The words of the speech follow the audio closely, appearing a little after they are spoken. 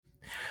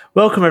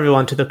Welcome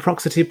everyone to the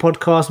Proxity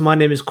podcast. My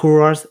name is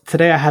Kuras.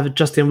 Today I have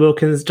Justin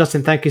Wilkins.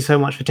 Justin, thank you so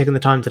much for taking the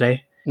time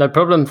today. No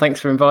problem.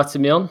 Thanks for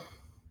inviting me on.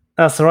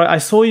 That's all right. I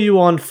saw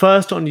you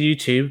first on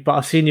YouTube, but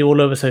I've seen you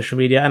all over social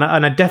media, and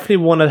I definitely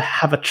want to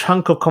have a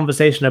chunk of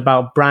conversation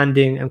about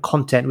branding and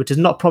content, which is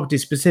not property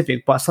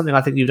specific, but something I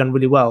think you've done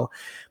really well.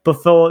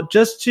 But for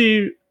just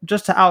to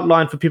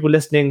outline for people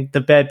listening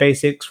the bare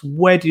basics,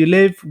 where do you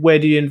live, where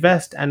do you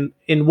invest, and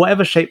in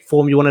whatever shape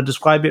form you want to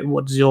describe it,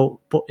 what does your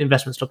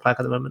investments look like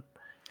at the moment?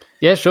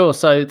 Yeah, sure.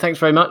 So thanks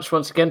very much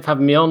once again for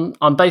having me on.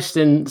 I'm based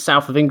in the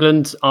south of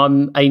England.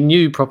 I'm a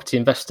new property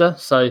investor,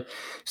 so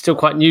still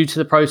quite new to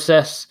the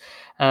process.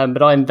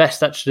 But I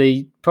invest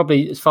actually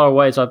probably as far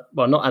away as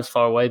not as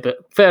far away, but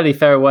fairly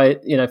far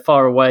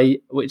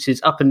away, which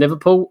is up in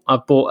Liverpool.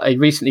 I've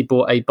recently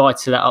bought a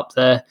buy-to-let up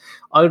there.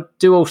 I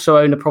do also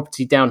own a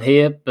property down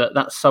here, but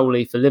that's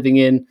solely for living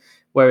in.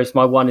 Whereas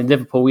my one in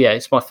Liverpool,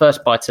 it's my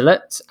first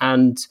buy-to-let,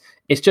 and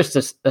it's just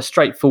a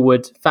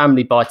straightforward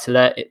family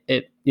buy-to-let.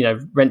 It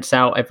rents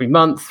out every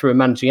month through a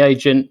managing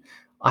agent.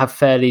 I have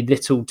fairly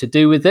little to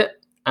do with it.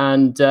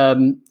 And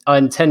I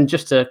intend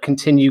just to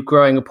continue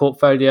growing a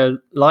portfolio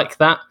like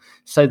that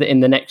so that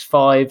in the next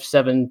 5,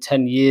 7,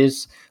 10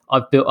 years,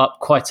 I've built up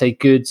quite a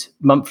good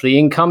monthly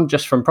income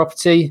just from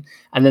property.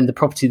 And then the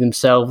property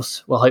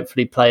themselves will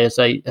hopefully play as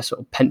a sort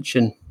of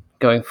pension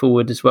going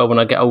forward as well when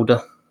I get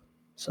older.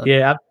 So.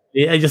 Yeah,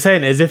 you're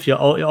saying it as if you're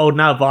old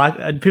now,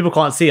 but people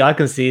can't see. I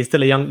can see you're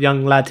still a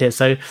young lad here.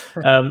 So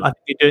I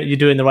think you're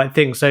doing the right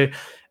thing. So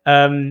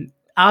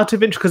out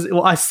of interest, because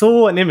I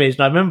saw an image,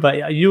 and I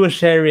remember you were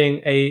sharing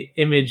a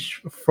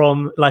image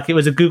from, like, it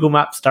was a Google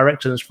Maps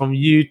directions from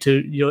you to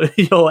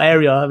your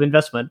area of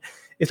investment.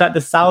 It's like the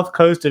south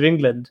coast of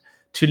England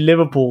to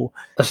Liverpool.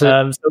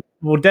 So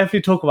we'll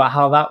definitely talk about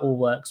how that all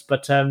works.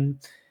 But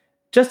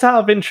just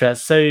out of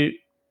interest, so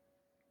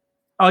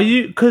are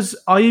you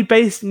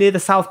based near the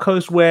south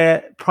coast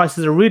where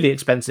prices are really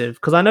expensive?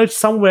 Because I know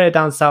somewhere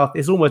down south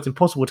it's almost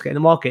impossible to get in the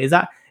market. Is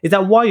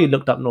that why you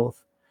looked up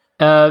north?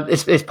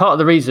 It's part of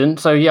the reason.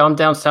 So yeah, I'm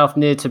down south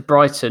near to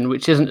Brighton,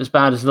 which isn't as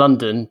bad as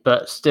London,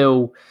 but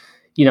still,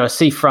 a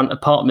seafront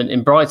apartment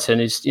in Brighton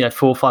is,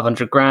 400 or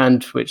 500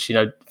 grand, which,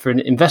 for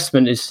an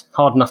investment is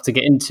hard enough to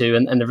get into,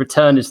 and the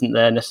return isn't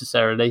there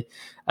necessarily.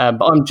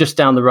 But I'm just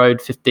down the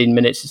road, 15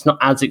 minutes. It's not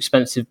as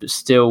expensive, but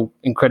still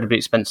incredibly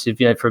expensive.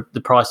 For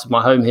the price of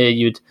my home here,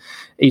 you'd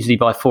easily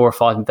buy 4 or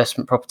 5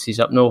 investment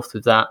properties up north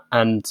with that.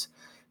 And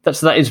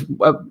that is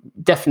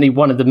definitely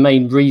one of the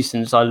main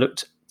reasons I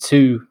looked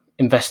to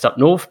invest up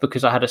north,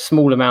 because I had a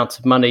small amount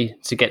of money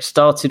to get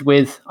started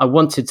with. I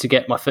wanted to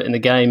get my foot in the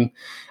game,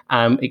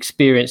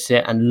 experience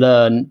it and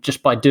learn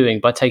just by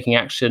taking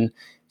action.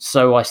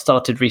 So I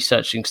started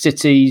researching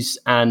cities,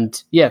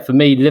 and for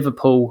me,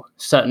 Liverpool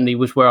certainly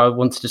was where I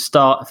wanted to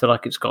start. I feel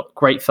like it's got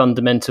great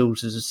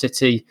fundamentals as a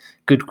city,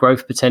 good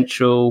growth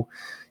potential,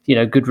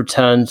 good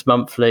returns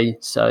monthly.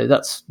 So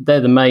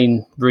they're the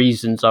main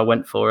reasons I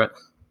went for it.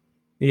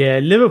 Yeah,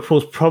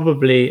 Liverpool's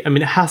probably,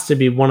 it has to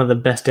be one of the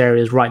best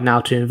areas right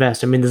now to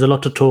invest. There's a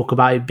lot of talk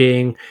about it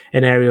being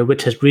an area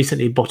which has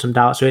recently bottomed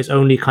out, so it's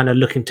only kind of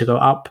looking to go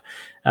up,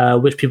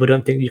 which people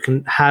don't think you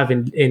can have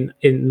in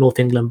North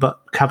England, but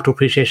capital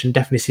appreciation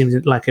definitely seems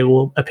like it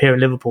will appear in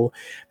Liverpool.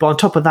 But on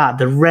top of that,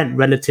 the rent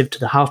relative to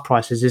the house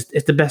prices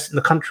is the best in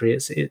the country.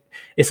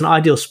 It's an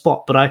ideal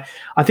spot, but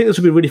I think this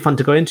would be really fun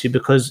to go into,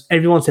 because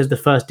everyone says the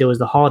first deal is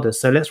the hardest.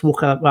 So let's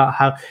walk about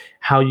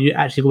how you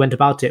actually went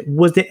about it.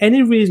 Was there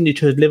any reason you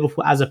chose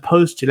Liverpool as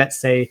opposed to, let's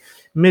say,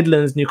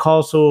 Midlands,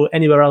 Newcastle,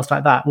 anywhere else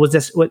like that?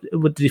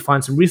 Did you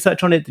find some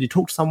research on it? Did you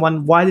talk to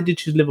someone? Why did you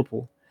choose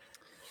Liverpool?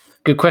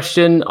 Good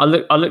question. I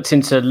looked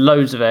into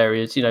loads of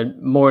areas,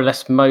 more or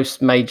less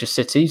most major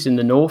cities in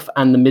the north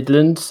and the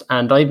Midlands,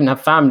 and I even have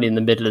family in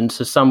the Midlands,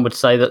 so some would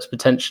say that's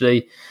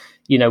potentially,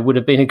 would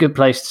have been a good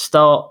place to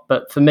start.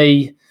 But for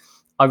me,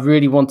 I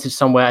really wanted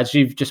somewhere, as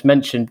you've just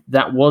mentioned,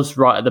 that was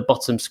right at the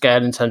bottom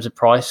scale in terms of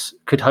price,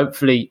 could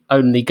hopefully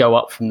only go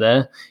up from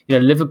there.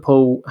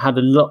 Liverpool has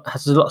a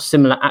lot of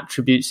similar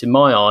attributes in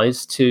my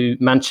eyes to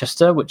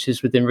Manchester, which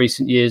has within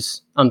recent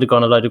years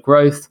undergone a load of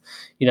growth.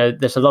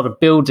 There's a lot of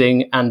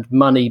building and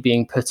money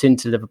being put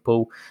into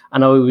Liverpool.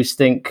 And I always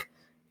think,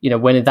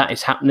 when that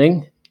is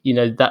happening,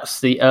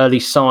 that's the early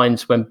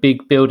signs when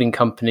big building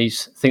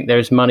companies think there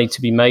is money to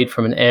be made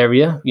from an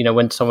area.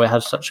 When somewhere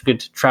has such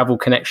good travel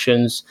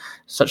connections,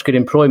 such good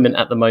employment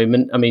at the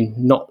moment.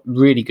 Not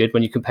really good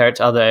when you compare it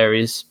to other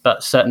areas,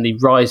 but certainly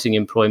rising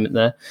employment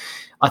there.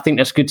 I think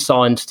that's good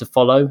signs to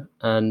follow,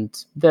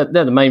 and they're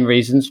the main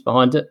reasons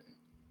behind it.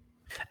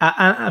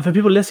 And for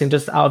people listening,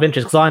 just out of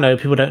interest, because I know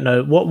people don't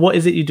know, what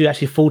is it you do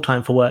actually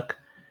full-time for work?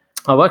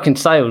 I work in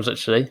sales,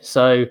 actually.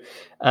 So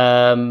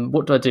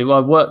what do? I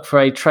work for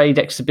a trade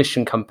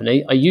exhibition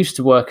company. I used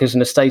to work as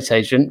an estate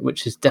agent,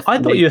 which is definitely...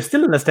 I thought you were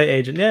still an estate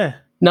agent, yeah.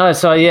 No,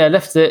 so I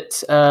left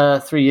it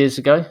 3 years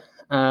ago.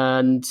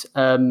 And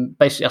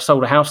basically I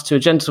sold a house to a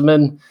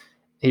gentleman.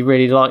 He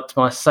really liked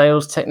my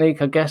sales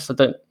technique, I guess. I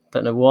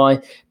don't know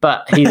why.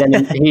 But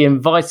he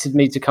invited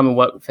me to come and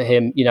work for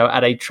him,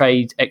 at a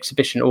trade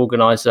exhibition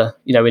organizer,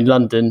 in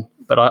London,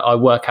 but I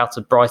work out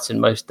of Brighton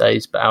most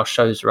days, but our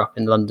shows are up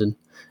in London.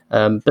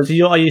 So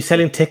are you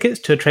selling tickets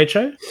to a trade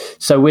show?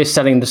 So we're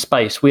selling the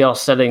space. We are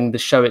selling the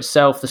show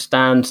itself, the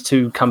stand,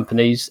 to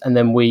companies, and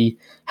then we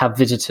have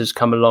visitors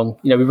come along.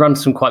 We run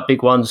some quite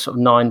big ones, sort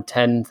of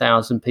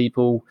 9,000-10,000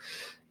 people,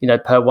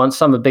 per one.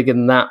 Some are bigger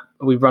than that.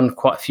 We run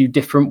quite a few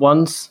different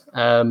ones.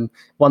 One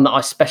that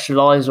I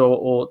specialise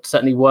or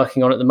certainly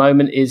working on at the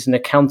moment is an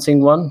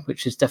accounting one,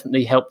 which has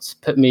definitely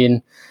helped put me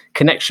in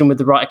connection with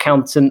the right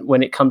accountant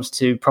when it comes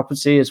to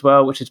property as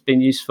well, which has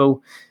been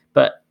useful.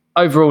 But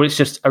overall, it's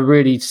just a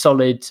really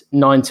solid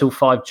 9 till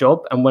 5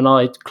 job. And when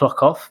I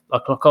clock off,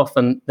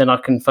 and then I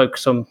can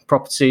focus on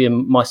property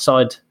and my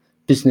side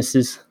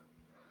businesses.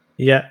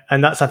 Yeah,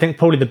 and that's, I think,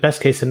 probably the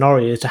best case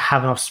scenario is to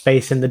have enough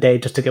space in the day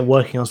just to get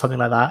working on something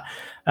like that.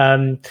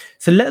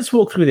 So let's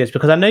walk through this,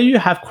 because I know you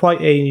have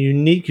quite a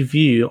unique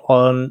view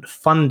on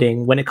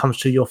funding when it comes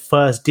to your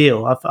first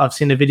deal. I've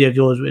seen a video of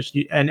yours,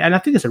 and I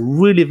think it's a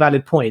really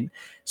valid point.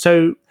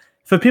 So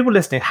for people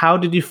listening, how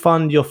did you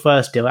fund your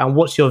first deal, and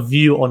what's your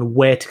view on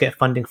where to get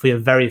funding for your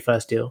very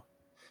first deal?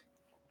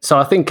 So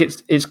I think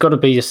it's got to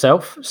be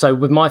yourself. So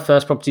with my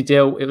first property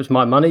deal, it was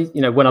my money.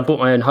 When I bought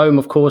my own home,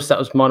 of course, that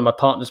was mine and my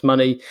partner's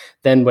money.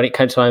 Then when it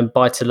came to my own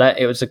buy-to-let,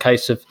 it was a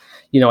case of,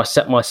 I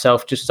set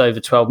myself just over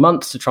 12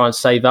 months to try and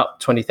save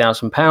up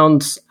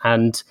 £20,000,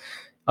 and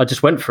I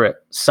just went for it.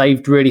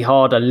 Saved really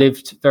hard. I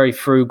lived very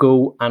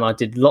frugal, and I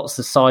did lots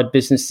of side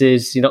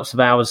businesses, lots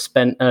of hours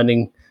spent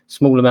earning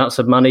small amounts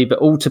of money, but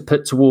all to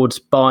put towards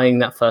buying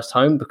that first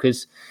home,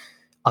 because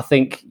I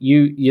think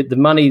the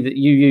money that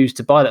you use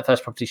to buy that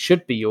first property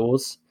should be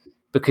yours,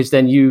 because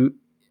then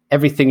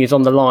everything is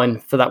on the line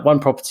for that one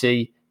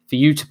property for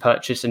you to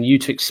purchase and you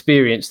to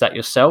experience that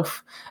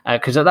yourself.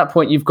 Because at that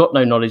point, you've got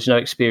no knowledge, no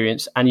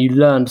experience, and you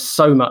learned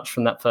so much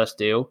from that first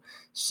deal.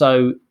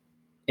 So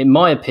in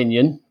my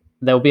opinion,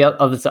 there'll be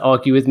others that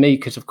argue with me,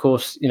 because of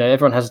course,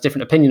 everyone has a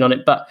different opinion on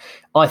it, but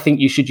I think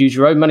you should use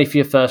your own money for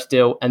your first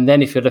deal. And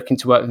then if you're looking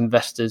to work with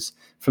investors,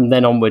 from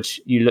then onwards,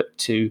 you look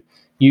to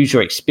use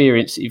your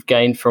experience that you've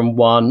gained from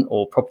one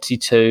or property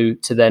two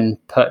to then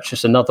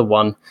purchase another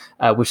one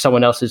with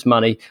someone else's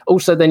money.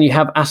 Also, then you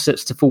have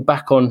assets to fall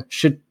back on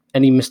should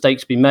any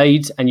mistakes be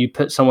made and you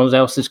put someone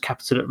else's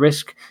capital at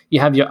risk. You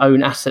have your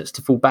own assets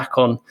to fall back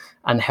on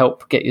and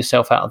help get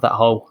yourself out of that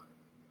hole.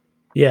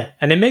 Yeah,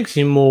 and it makes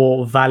you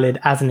more valid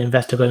as an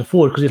investor going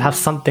forward, because you'd have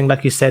something,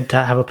 like you said, to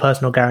have a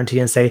personal guarantee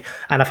and say,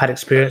 and I've had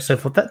experience, so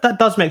forth. That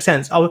does make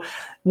sense.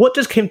 What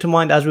just came to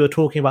mind as we were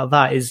talking about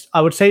that is, I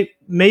would say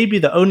maybe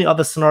the only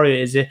other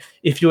scenario is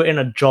if you're in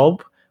a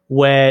job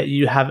where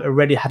you have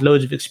already had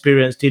loads of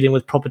experience dealing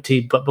with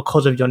property, but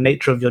because of your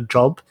nature of your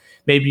job,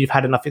 maybe you've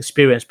had enough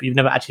experience, but you've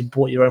never actually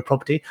bought your own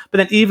property. But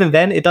then even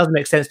then, it does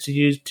make sense to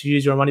use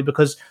your own money,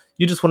 because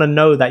you just want to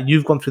know that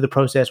you've gone through the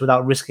process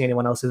without risking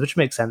anyone else's, which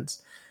makes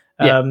sense.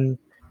 Yeah.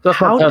 That's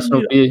my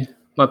personal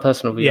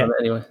view on it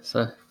anyway.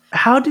 So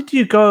how did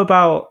you go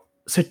about,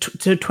 so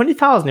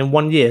 20,000 in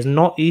 1 year is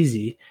not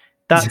easy.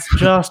 That's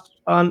just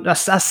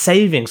that's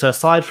saving. So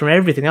aside from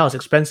everything else,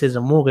 expenses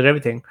and mortgage,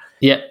 everything.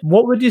 Yeah.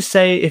 What would you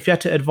say if you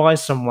had to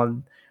advise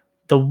someone,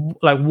 the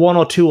one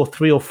or two or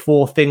three or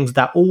four things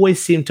that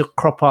always seem to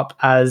crop up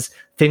as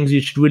things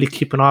you should really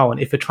keep an eye on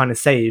if you're trying to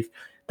save,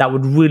 that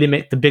would really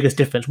make the biggest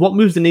difference? What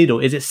moves the needle?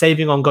 Is it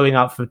saving on going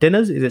out for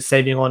dinners? Is it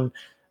saving on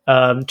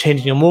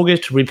changing your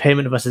mortgage to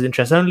repayment versus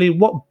interest only?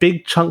 What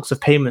big chunks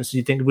of payments do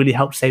you think really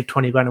help save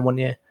 20 grand in 1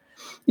 year?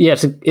 Yeah,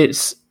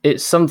 it's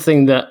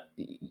something that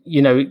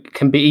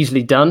can be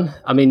easily done.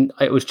 I mean,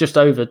 it was just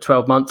over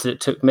 12 months that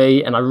it took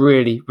me, and I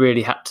really,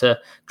 really had to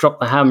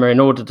drop the hammer in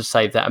order to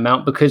save that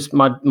amount, because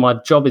my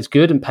job is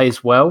good and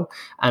pays well,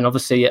 and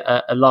obviously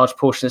a large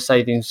portion of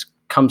savings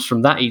comes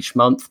from that each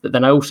month. But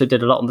then I also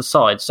did a lot on the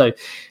side. So,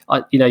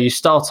 you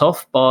start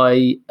off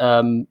by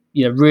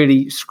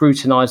really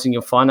scrutinizing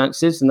your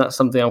finances, and that's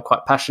something I'm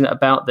quite passionate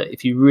about. That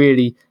if you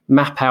really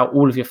map out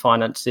all of your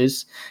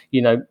finances,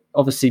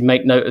 obviously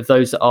make note of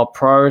those that are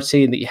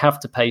priority and that you have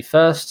to pay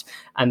first,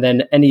 and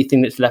then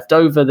anything that's left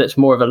over that's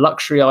more of a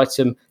luxury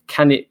item,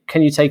 can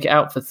you take it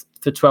out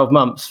for 12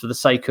 months for the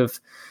sake of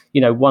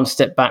one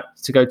step back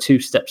to go 2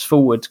 steps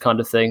forward kind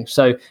of thing.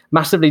 So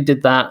massively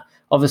did that.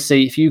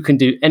 Obviously, if you can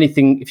do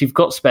anything, if you've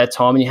got spare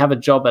time and you have a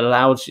job that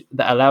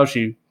allows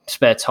you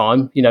spare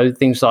time,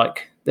 things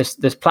like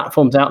there's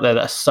platforms out there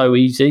that are so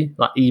easy,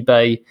 like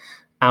eBay,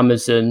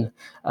 Amazon,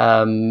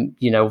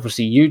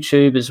 obviously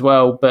YouTube as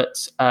well. But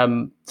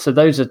so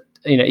those are,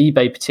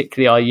 eBay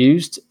particularly I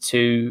used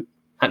to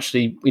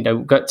actually,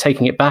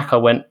 taking it back. I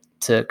went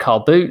to car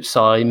boots,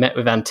 I met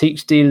with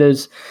antiques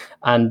dealers,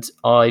 and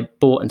I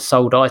bought and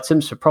sold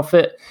items for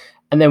profit.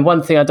 And then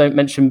one thing I don't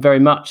mention very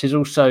much is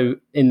also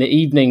in the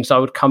evenings, I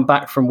would come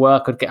back from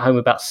work, I'd get home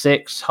about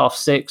 6, half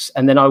 6.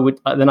 And then I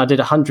did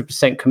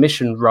 100%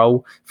 commission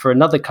role for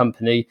another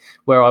company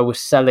where I was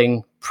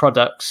selling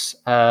products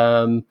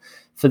for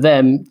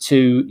them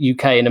to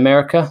UK and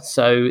America.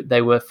 So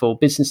they were for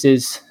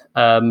businesses.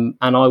 And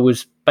I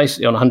was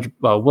basically on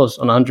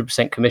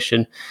 100%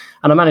 commission.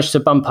 And I managed to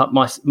bump up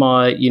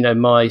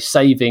my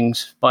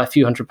savings by a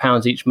few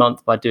 £100s each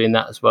month by doing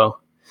that as well.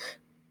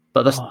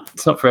 but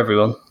it's not for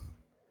everyone.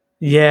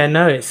 Yeah,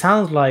 no, it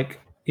sounds like,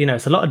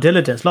 it's a lot of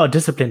diligence, a lot of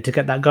discipline to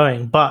get that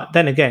going. But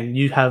then again,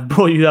 you have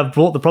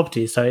bought the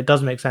property, so it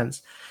does make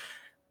sense.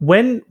 Do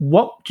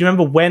you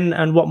remember when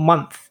and what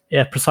month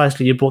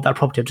precisely you bought that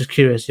property? I'm just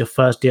curious, your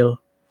first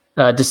deal.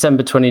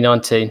 December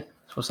 2019.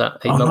 What's that?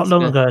 8 months not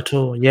long ago at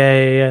all.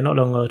 Yeah, not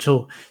long ago at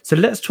all. So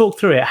let's talk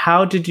through it.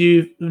 How did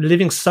you,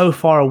 living so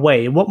far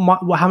away,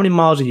 how many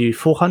miles are you?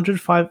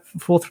 400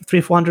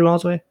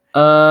 miles away?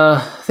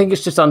 I think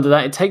it's just under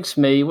that. It takes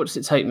me, what does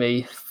it take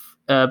me?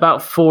 About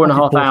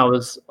 4.5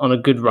 hours on a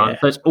good run. Yeah.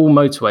 So it's all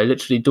motorway,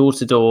 literally door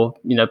to door,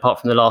 apart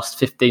from the last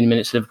 15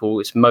 minutes of Liverpool,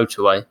 it's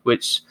motorway,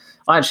 which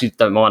I actually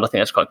don't mind. I think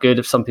that's quite good.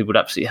 If some people would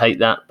absolutely hate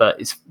that, but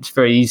it's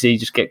very easy.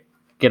 Just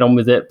get on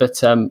with it.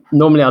 But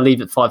normally I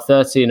leave at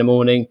 5:30 in the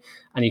morning,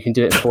 and you can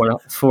do it in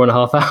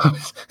 4.5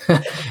 hours.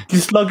 Do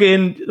you slug it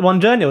in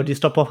one journey, or do you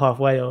stop off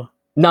halfway? Or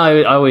no,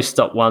 I always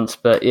stop once,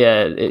 but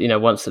yeah,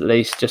 once at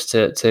least, just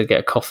to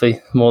get a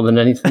coffee more than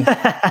anything.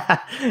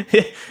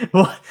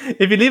 Well,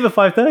 if you leave at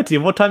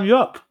 5:30, what time are you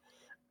up?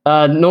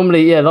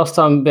 Normally, last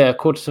time,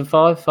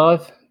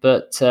 5:45.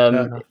 But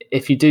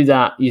if you do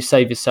that, you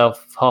save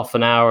yourself half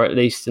an hour at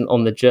least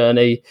on the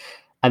journey.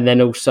 And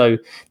then also,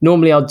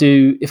 normally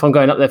if I'm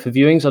going up there for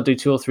viewings, I'll do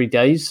 2 or 3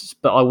 days,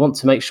 but I want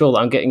to make sure that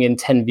I'm getting in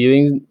 10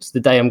 viewings the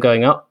day I'm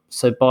going up.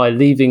 So by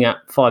leaving at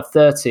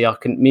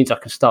 5:30, means I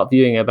can start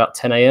viewing at about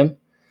 10 a.m.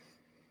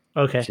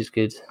 Okay. Which is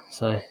good.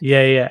 So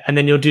yeah. And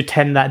then you'll do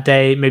 10 that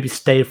day, maybe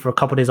stay for a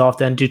couple of days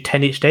after and do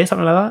 10 each day,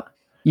 something like that?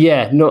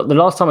 Yeah, the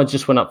last time I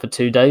just went up for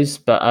 2 days,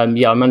 but I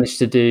managed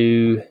to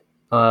do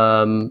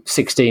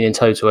 16 in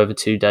total over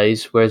 2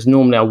 days, whereas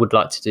normally I would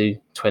like to do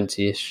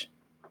 20-ish.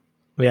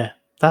 Yeah,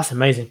 that's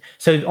amazing.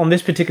 So on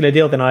this particular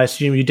deal, then I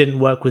assume you didn't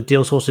work with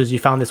deal sources, you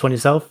found this one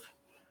yourself?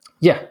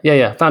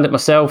 Yeah. Found it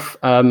myself.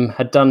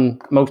 Had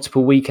done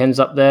multiple weekends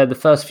up there. The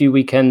first few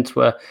weekends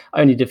were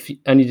only did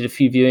a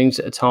few viewings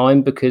at a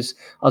time because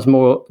I was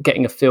more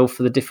getting a feel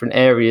for the different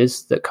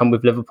areas that come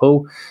with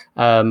Liverpool,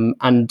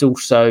 and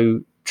also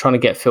trying to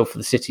get a feel for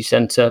the city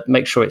centre,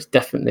 make sure it's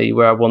definitely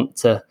where I want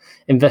to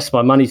invest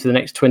my money for the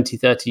next 20,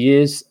 30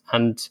 years,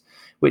 and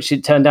which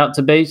it turned out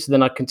to be. So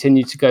then I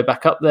continued to go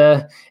back up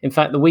there. In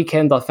fact, the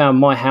weekend I found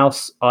my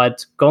house,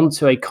 I'd gone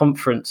to a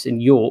conference in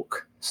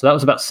York. So that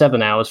was about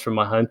 7 hours from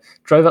my home.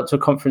 Drove up to a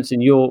conference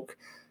in York,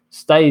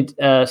 stayed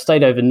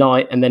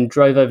overnight, and then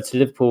drove over to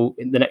Liverpool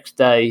the next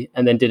day,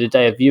 and then did a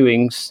day of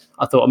viewings.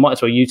 I thought I might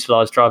as well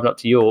utilise driving up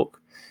to York.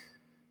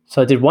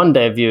 So I did 1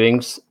 day of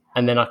viewings,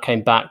 and then I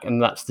came back,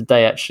 and that's the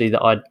day actually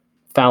that I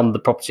found the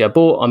property I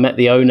bought. I met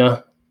the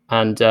owner,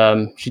 and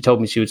she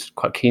told me she was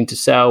quite keen to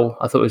sell.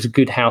 I thought it was a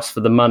good house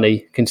for the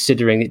money,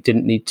 considering it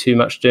didn't need too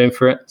much doing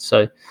for it.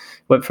 So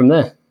went from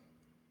there.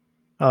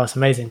 Oh, it's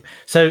amazing.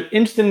 So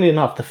interestingly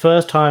enough, the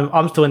first time,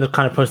 I'm still in the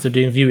kind of process of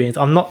doing viewings.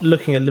 I'm not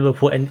looking at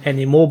Liverpool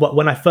anymore, but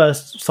when I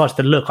first started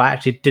to look, I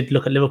actually did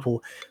look at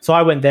Liverpool. So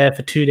I went there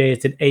for 2 days,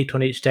 did 8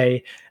 on each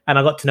day, and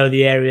I got to know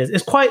the areas.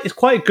 It's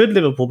quite good,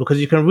 Liverpool,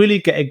 because you can really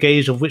get a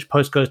gauge of which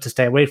postcodes to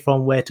stay away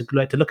from, where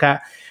to look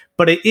at.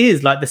 But it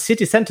is like the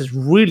city centre is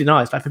really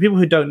nice. Like for people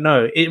who don't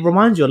know, it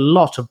reminds you a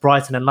lot of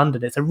Brighton and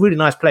London. It's a really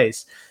nice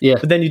place. Yeah.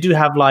 But then you do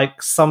have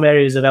like some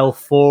areas of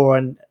L4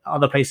 and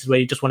other places where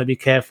you just want to be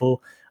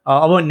careful.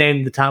 I won't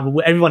name the town,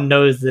 but everyone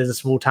knows there's a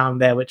small town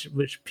there which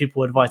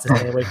people advise to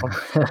stay away from.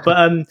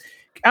 But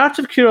out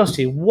of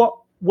curiosity,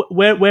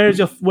 where is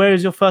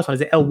your first one?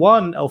 Is it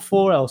L1,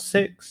 L4,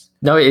 L6?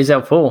 No, it is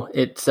L4.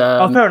 It's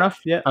fair enough.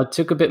 Yeah, I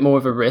took a bit more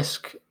of a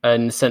risk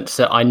in the sense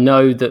that I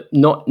know that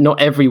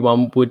not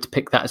everyone would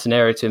pick that as an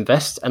area to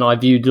invest, and I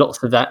viewed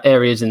lots of that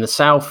areas in the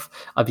south.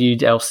 I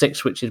viewed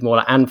L6, which is more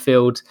like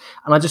Anfield,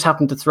 and I just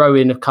happened to throw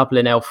in a couple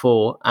in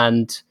L4.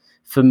 And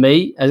for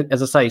me,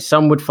 as I say,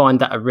 some would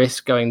find that a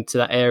risk going to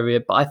that area,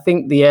 but I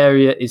think the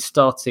area is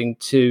starting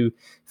to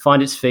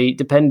find its feet,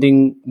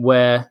 depending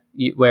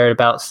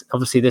whereabouts.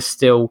 Obviously, there's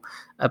still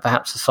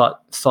perhaps a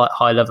slight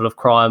high level of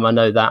crime. I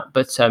know that,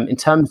 but in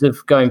terms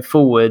of going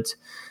forward,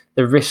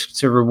 the risk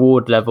to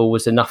reward level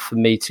was enough for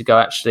me to go,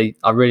 actually,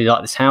 I really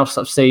like this house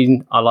I've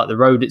seen. I like the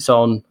road it's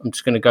on. I'm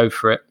just going to go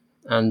for it.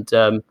 And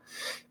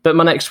but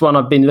my next one,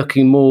 I've been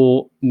looking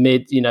more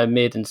mid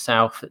and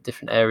south at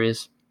different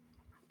areas.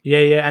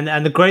 Yeah,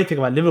 and the great thing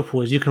about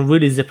Liverpool is you can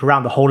really zip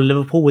around the whole of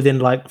Liverpool within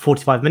like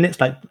 45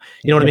 minutes. Like,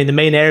 you know what I mean? The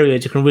main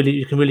areas you can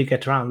really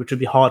get around, which would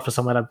be hard for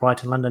somewhere like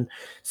Brighton, London.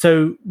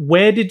 So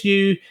where did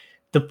you,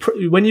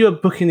 when you were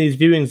booking these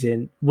viewings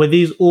in, were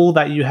these all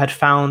that you had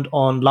found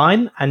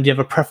online? And do you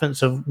have a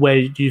preference of where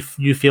you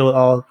feel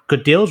are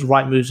good deals?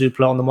 Rightmove,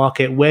 Zoopla on the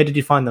market. Where did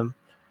you find them?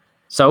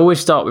 So I always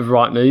start with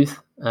Rightmove.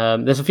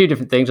 There's a few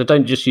different things. I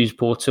don't just use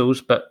portals,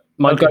 but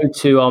my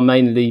go-to are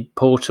mainly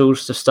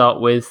portals to start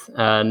with.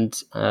 And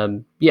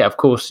of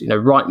course,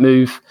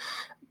 Rightmove,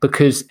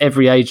 because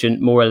every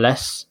agent more or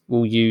less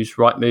will use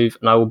Rightmove,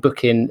 and I will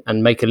book in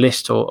and make a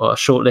list or a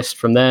short list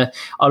from there.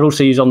 I'll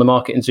also use On the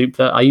Market and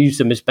Zoopla. I use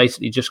them as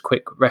basically just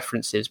quick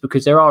references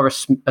because there are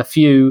a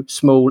few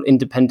small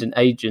independent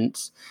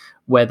agents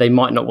where they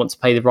might not want to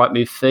pay the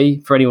Rightmove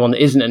fee. For anyone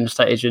that isn't an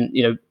estate agent,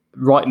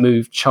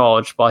 Rightmove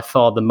charge by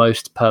far the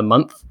most per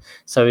month.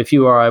 So if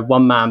you are a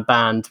one-man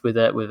band with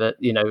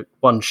a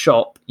one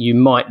shop, you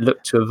might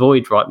look to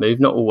avoid Rightmove.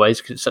 Not always,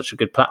 because it's such a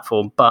good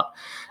platform, but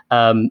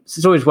so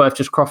it's always worth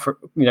just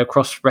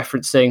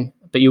cross-referencing.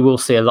 But you will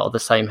see a lot of the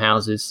same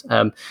houses.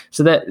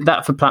 So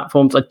that for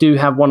platforms. I do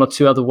have one or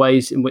two other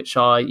ways in which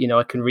I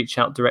can reach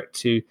out direct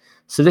to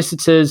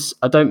solicitors.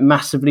 I don't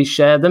massively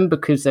share them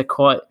because they're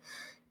quite.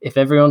 If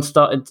everyone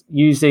started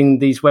using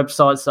these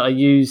websites that I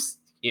use,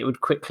 it would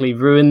quickly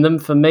ruin them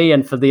for me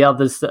and for the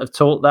others that have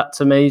taught that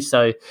to me.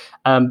 So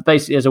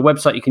basically, there's a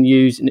website you can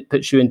use, and it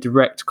puts you in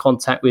direct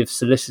contact with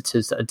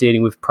solicitors that are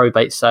dealing with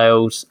probate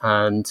sales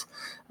and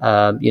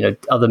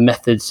other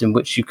methods in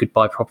which you could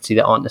buy property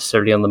that aren't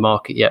necessarily on the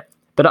market yet.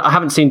 But I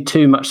haven't seen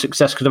too much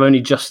success because I've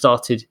only just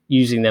started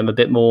using them a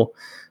bit more.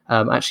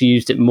 Actually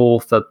used it more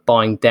for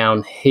buying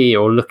down here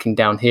or looking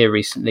down here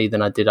recently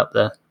than I did up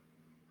there.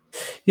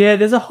 Yeah,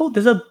 there's a whole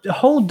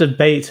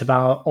debate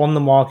about on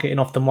the market and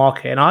off the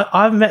market. And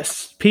I've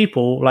met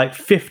people like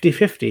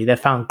 50-50. They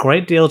found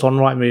great deals on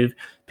Rightmove.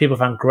 People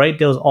found great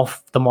deals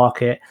off the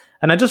market.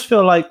 And I just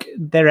feel like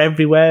they're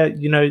everywhere.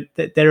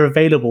 They're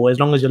available as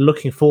long as you're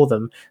looking for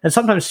them. And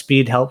sometimes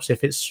speed helps.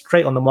 If it's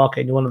straight on the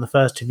market and you're one of the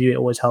first to view, it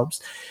always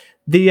helps.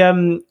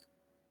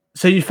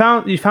 So you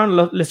found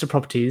a list of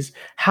properties.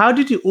 How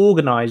did you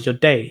organize your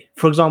day?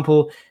 For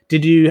example,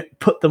 did you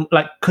put them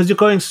because you're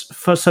going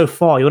for so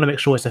far, you want to make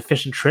sure it's an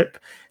efficient trip.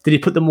 Did you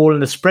put them all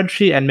in a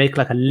spreadsheet and make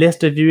like a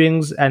list of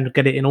viewings and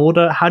get it in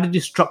order? How did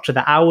you structure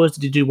the hours?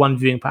 Did you do one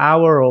viewing per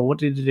hour, or what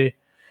did you do?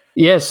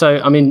 Yeah, so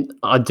I mean,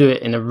 I do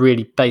it in a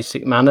really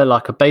basic manner,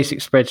 like a basic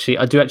spreadsheet.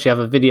 I do actually have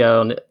a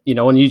video on it,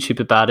 on YouTube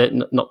about it,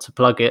 not to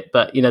plug it,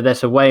 but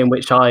there's a way in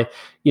which I,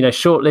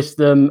 shortlist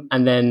them,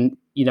 and then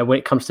when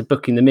it comes to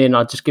booking them in,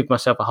 I just give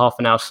myself a half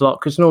an hour slot,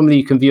 because normally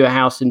you can view a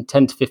house in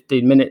 10 to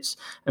 15 minutes,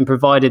 and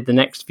provided the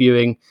next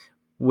viewing,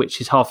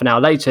 which is half an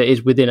hour later,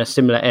 is within a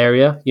similar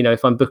area.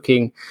 If I'm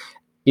booking,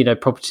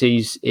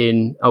 properties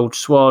in Old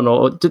Swan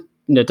or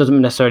it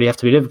doesn't necessarily have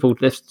to be Liverpool.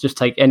 Let's just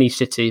take any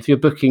city. If you're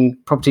booking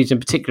properties in a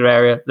particular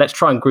area, let's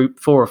try and group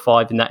 4 or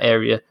 5 in that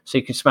area, so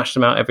you can smash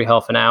them out every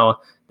half an hour,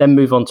 then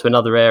move on to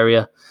another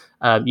area.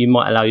 You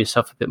might allow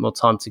yourself a bit more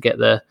time to get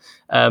there,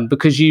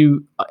 because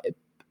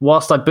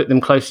whilst I book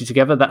them closely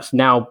together, that's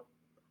now,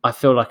 I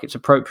feel like it's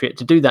appropriate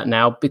to do that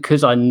now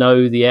because I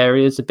know the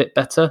areas a bit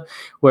better.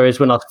 Whereas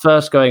when I was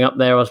first going up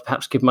there, I was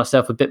perhaps giving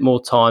myself a bit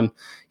more time,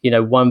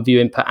 one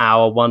viewing per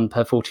hour, one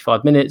per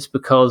 45 minutes,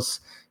 because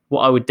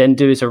what I would then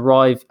do is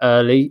arrive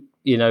early,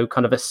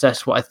 kind of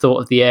assess what I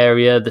thought of the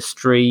area, the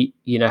street,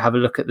 have a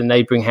look at the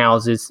neighbouring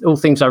houses, all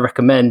things I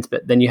recommend,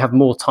 but then you have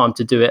more time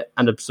to do it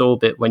and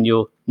absorb it when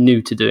you're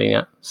new to doing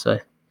it. So,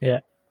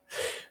 yeah.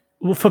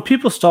 Well, for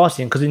people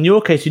starting, because in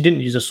your case, you didn't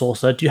use a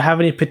sourcer, do you have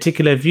any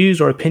particular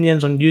views or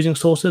opinions on using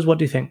sources? What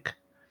do you think?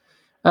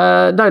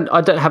 No,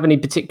 I don't have any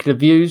particular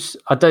views.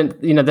 I don't,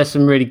 there's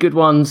some really good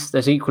ones.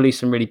 There's equally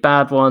some really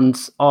bad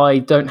ones. I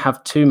don't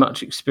have too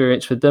much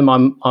experience with them.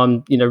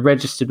 I'm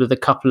registered with a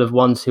couple of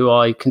ones who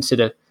I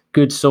consider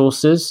good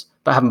sources,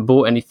 but I haven't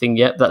bought anything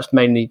yet. That's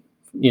mainly,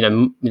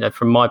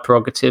 from my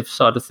prerogative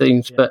side of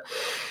things. Yeah.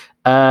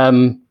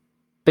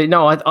 But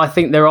no, I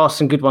think there are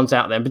some good ones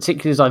out there, and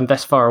particularly as I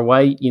invest far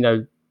away,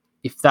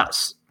 if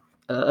that's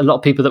a lot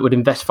of people that would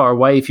invest far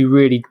away, if you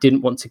really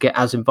didn't want to get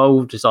as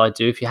involved as I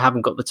do, if you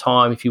haven't got the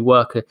time, if you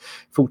work a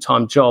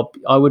full-time job,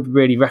 I would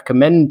really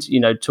recommend,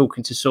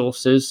 talking to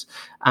sources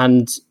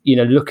and,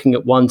 looking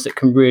at ones that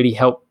can really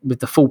help with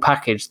the full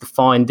package, the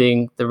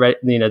finding, the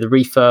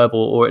refurb,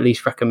 or at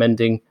least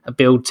recommending a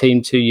build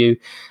team to you,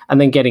 and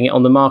then getting it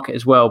on the market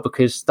as well,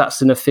 because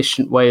that's an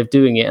efficient way of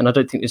doing it. And I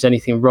don't think there's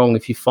anything wrong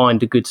if you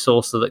find a good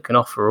sourcer that can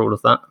offer all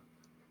of that.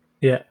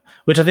 Yeah.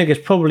 Which I think is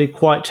probably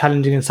quite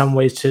challenging in some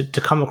ways to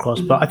come across.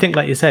 But I think,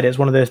 like you said, it's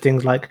one of those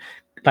things like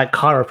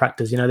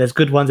chiropractors. There's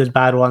good ones, there's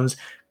bad ones.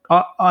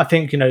 I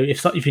think,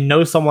 if you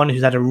know someone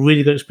who's had a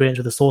really good experience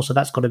with a sourcer,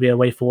 that's got to be a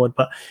way forward.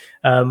 But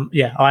I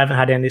haven't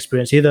had any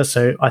experience either.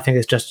 So I think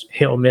it's just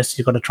hit or miss.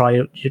 You've got to try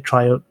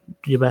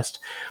your best.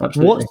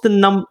 Absolutely. What's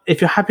the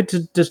if you're happy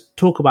to just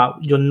talk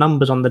about your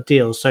numbers on the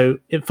deal. So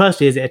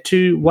firstly, is it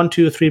a 1,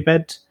 2 or 3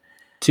 bed?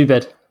 2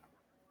 bed.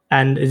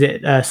 And is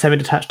it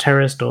semi-detached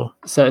terraced or?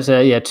 So it's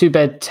a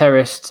 2-bed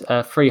terraced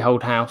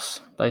freehold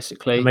house,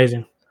 basically.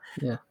 Amazing.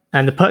 Yeah.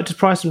 And the purchase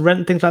price and rent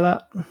and things like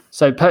that?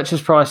 So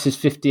purchase price is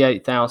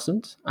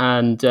 58,000,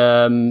 and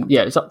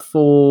it's up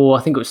for,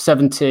 I think it was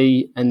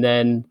 70, and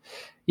then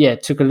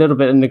it took a little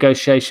bit of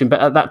negotiation, but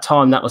at that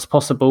time that was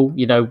possible.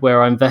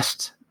 Where I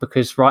invest,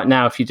 because right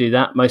now if you do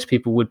that, most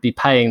people would be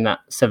paying that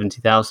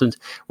 70,000,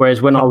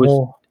 whereas when I was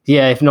more.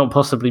 If not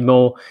possibly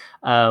more.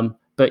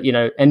 But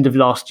end of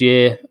last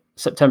year,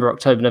 September,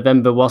 October,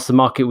 November, whilst the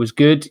market was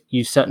good,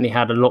 you certainly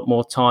had a lot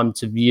more time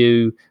to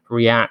view,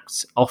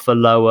 react, offer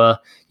lower.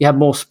 You had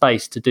more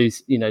space to do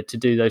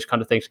those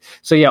kind of things.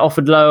 So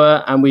offered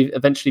lower, and we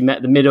eventually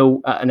met the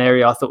middle at an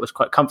area I thought was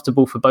quite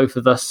comfortable for both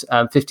of us,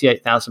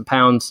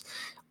 £58,000.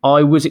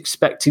 I was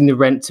expecting the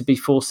rent to be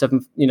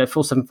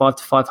 475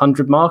 to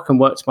 500 mark, and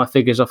worked my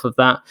figures off of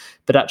that.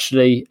 But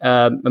actually,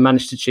 I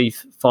managed to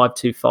achieve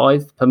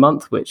 525 per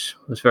month, which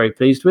I was very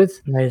pleased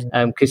with. Amazing.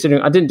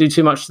 Considering I didn't do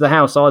too much to the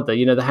house either.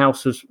 The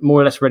house was more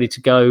or less ready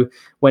to go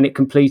when it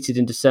completed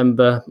in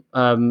December.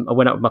 I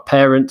went out with my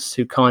parents,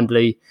 who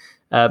kindly.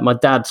 My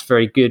dad's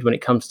very good when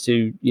it comes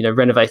to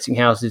renovating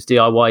houses,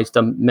 DIY. He's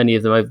done many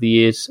of them over the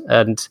years,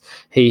 and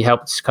he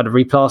helped kind of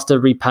replaster,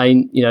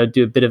 repaint,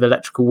 do a bit of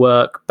electrical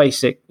work,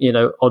 basic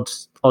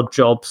odd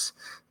jobs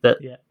that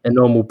a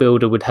normal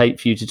builder would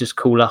hate for you to just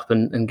call up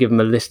and give them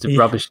a list of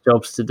rubbish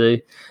jobs to do.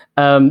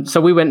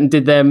 So we went and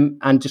did them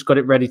and just got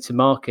it ready to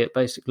market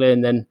basically,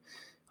 and then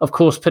of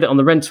course put it on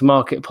the rental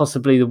market,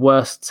 possibly the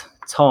worst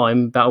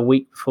time, about a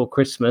week before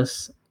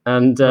Christmas,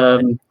 and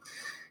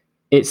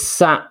it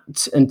sat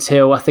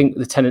until I think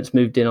the tenants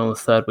moved in on the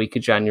third week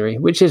of January,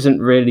 which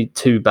isn't really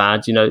too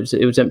bad.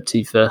 It was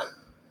empty for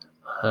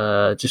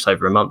just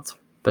over a month.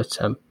 But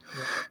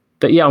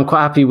yeah, I'm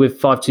quite happy with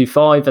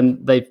 525,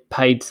 and they've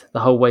paid the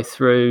whole way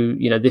through,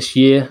 this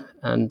year,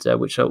 and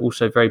which I'm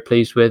also very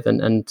pleased with,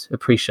 and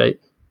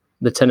appreciate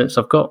the tenants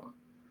I've got.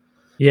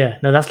 Yeah,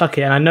 no, that's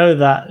lucky. And I know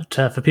that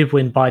for people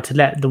in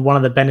buy-to-let, one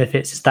of the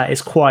benefits is that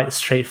it's quite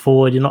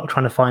straightforward. You're not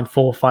trying to find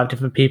 4 or 5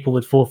 different people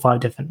with 4 or 5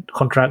 different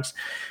contracts.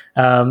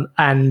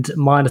 And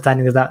my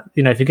understanding is that,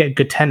 if you get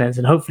good tenants,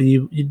 and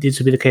hopefully this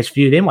will be the case for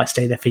you, they might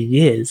stay there for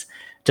years,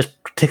 just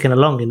ticking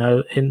along,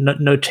 no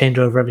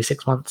changeover every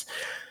 6 months.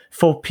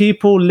 For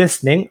people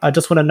listening, I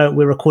just want to note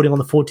we're recording on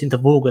the 14th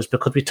of August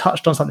because we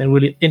touched on something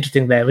really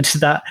interesting there, which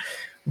is that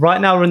right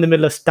now we're in the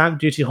middle of stamp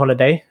duty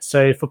holiday.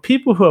 So for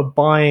people who are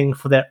buying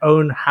for their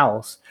own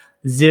house,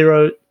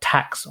 0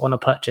 tax on a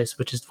purchase,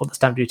 which is what the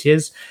stamp duty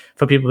is.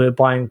 For people who are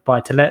buying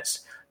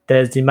buy-to-lets,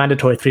 there's the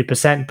mandatory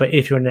 3%, but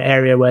if you're in an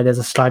area where there's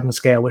a sliding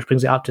scale, which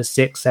brings it up to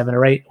 6, 7,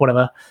 or 8,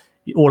 whatever,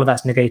 all of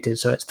that's negated,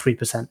 so it's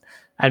 3%.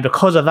 And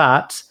because of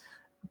that,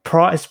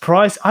 price,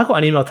 I got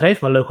an email today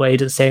from a local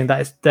agent saying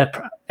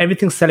that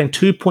everything's selling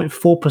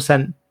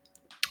 2.4%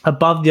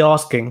 above the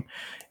asking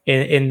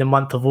in the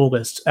month of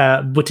August,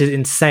 which is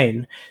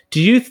insane.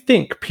 Do you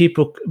think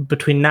people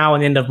between now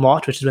and the end of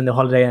March, which is when the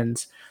holiday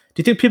ends, do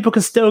you think people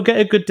can still get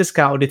a good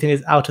discount, or do you think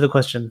it's out of the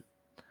question?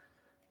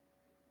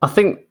 I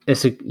think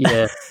it's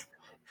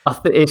I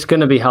think it's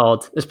going to be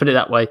hard. Let's put it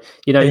that way.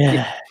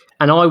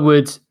 And I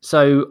would.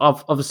 So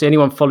obviously,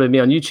 anyone following me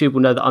on YouTube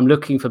will know that I'm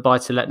looking for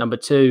buy-to-let number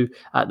 2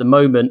 at the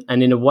moment.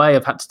 And in a way,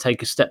 I've had to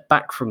take a step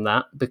back from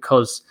that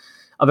because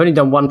I've only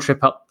done one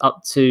trip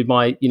up to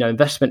my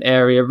investment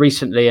area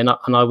recently, and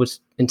I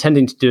was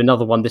intending to do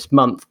another one this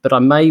month. But I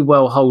may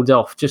well hold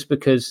off just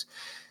because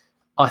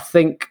I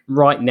think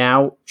right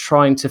now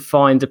trying to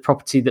find a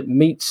property that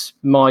meets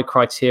my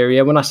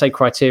criteria. When I say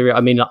criteria,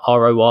 I mean like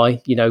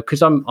ROI.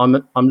 Because I'm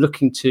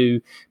looking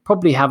to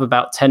probably have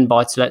about 10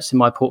 buy-to-lets in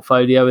my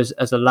portfolio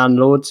as a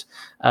landlord.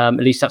 At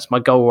least that's my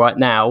goal right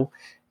now.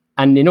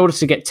 And in order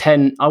to get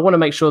 10, I want to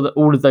make sure that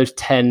all of those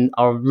 10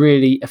 are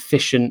really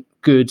efficient,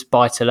 good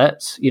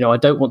buy-to-lets. I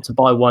don't want to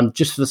buy one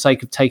just for the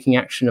sake of taking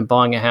action and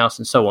buying a house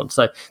and so on.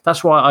 So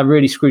that's why I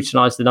really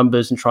scrutinize the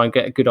numbers and try and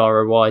get a good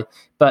ROI.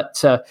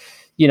 But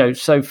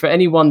so for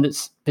anyone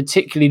that's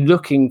particularly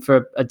looking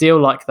for a deal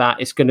like that,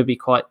 it's going to be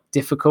quite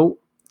difficult.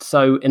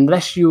 So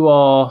unless you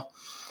are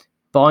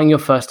buying your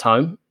first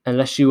home,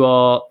 unless you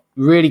are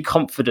really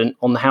confident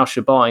on the house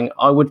you're buying,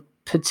 I would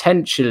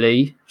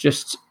potentially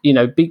just,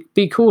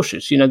 be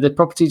cautious. The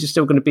properties are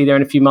still going to be there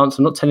in a few months.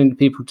 I'm not telling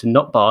people to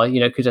not buy,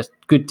 because there's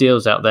good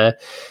deals out there.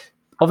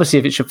 Obviously,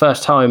 if it's your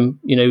first home,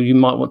 you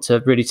might want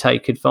to really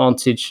take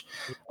advantage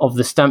of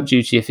the stamp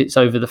duty if it's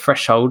over the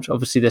threshold.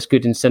 Obviously, there's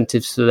good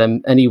incentives for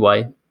them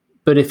anyway.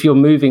 But if you're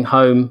moving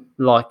home,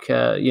 like,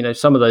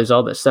 some of those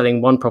are that's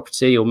selling one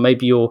property, or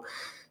maybe you're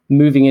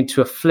moving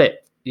into a flip,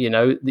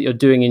 that you're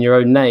doing in your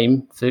own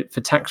name for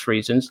tax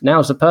reasons,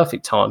 now's the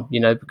perfect time,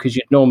 because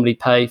you'd normally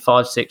pay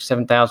 £5,000,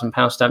 £6,000,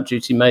 £7,000 stamp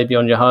duty maybe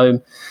on your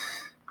home.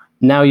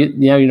 Now, you're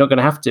not going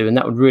to have to. And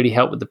that would really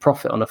help with the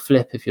profit on a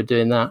flip if you're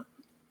doing that.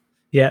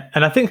 Yeah,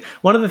 and I think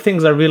one of the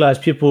things I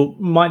realized people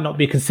might not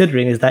be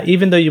considering is that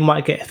even though you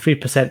might get a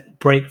 3%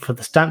 break for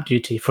the stamp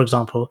duty, for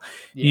example,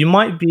 you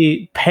might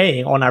be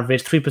paying on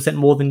average 3%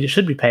 more than you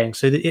should be paying.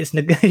 So you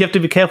have to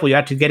be careful you're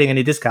actually getting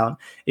any discount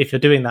if you're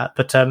doing that.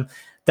 But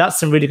that's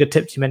some really good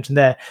tips you mentioned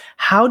there.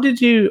 Are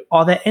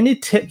there any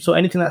tips or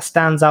anything that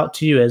stands out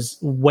to you as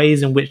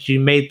ways in which you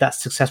made that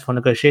successful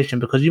negotiation?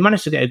 Because you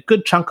managed to get a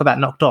good chunk of that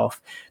knocked off.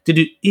 Did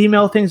you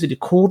email things? Did you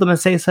call them and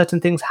say certain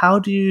things? How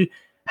do you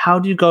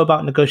go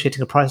about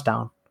negotiating a price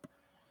down?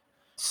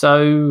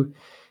 So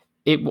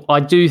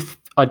I do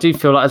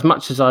feel like, as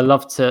much as I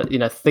love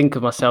to, think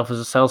of myself as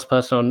a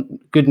salesperson,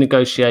 good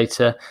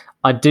negotiator,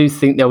 I do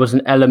think there was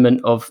an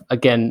element of,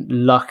 again,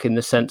 luck in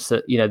the sense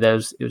that,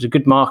 it was a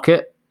good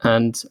market.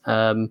 And,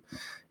 at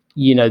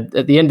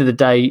the end of the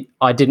day,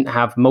 I didn't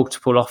have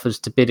multiple offers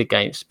to bid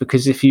against,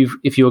 because if you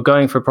were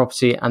going for a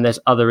property and there's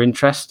other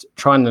interest,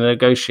 trying to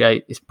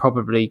negotiate is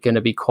probably going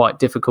to be quite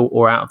difficult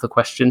or out of the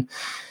question.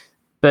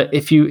 But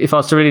if I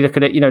was to really look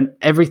at it,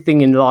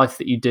 everything in life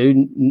that you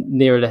do,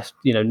 near or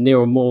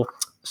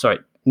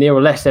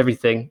less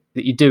everything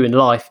that you do in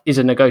life is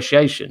a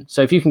negotiation.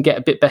 So if you can get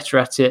a bit better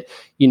at it,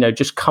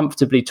 just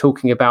comfortably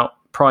talking about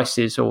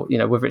prices, or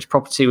whether it's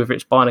property, whether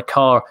it's buying a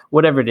car,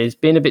 whatever it is,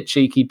 being a bit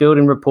cheeky,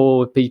 building rapport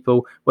with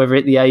people, whether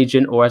it's the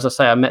agent, or as I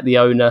say, I met the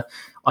owner,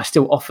 I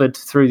still offered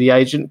through the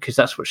agent because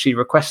that's what she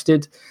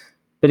requested.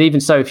 But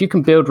even so, if you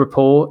can build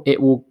rapport, it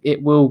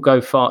will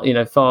go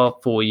far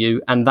for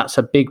you. And that's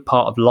a big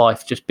part of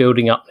life, just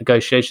building up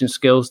negotiation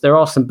skills. There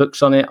are some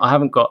books on it. I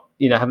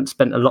haven't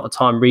spent a lot of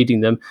time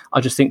reading them. I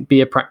just think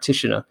be a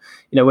practitioner.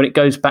 When it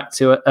goes back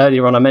to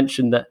earlier on, I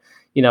mentioned that,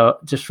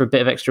 just for a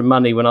bit of extra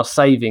money, when I was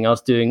saving, I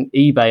was doing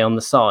eBay on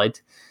the side.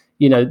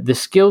 The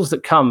skills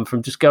that come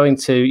from just going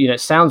to,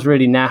 it sounds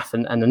really naff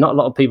and not a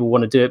lot of people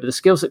want to do it, but the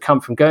skills that come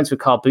from going to a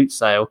car boot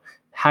sale,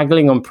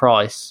 haggling on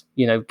price,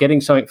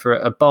 getting something for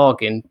a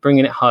bargain,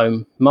 bringing it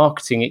home,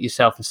 marketing it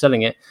yourself and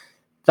selling it,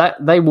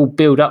 that they will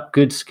build up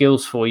good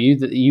skills for you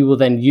that you will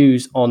then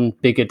use on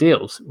bigger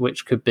deals,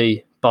 which could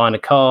be buying a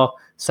car,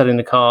 selling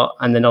the car,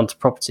 and then onto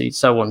property,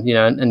 so on,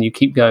 and you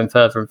keep going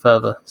further and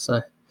further.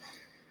 So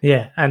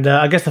yeah, and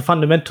I guess the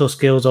fundamental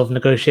skills of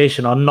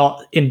negotiation are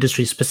not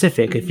industry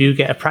specific. If you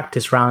get a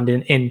practice round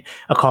in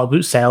a car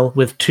boot sale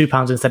with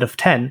 £2 instead of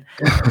 10,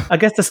 I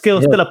guess the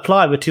skills still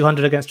apply with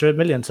 200 against a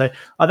million. So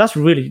that's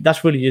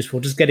really useful.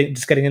 Just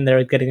getting in there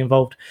and getting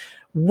involved.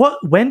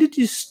 When did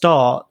you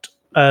start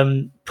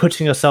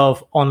putting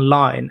yourself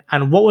online,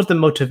 and what was the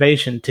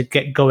motivation to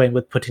get going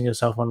with putting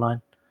yourself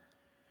online?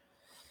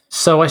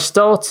 So I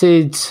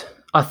started,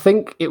 I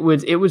think it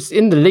was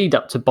in the lead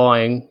up to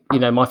buying,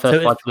 my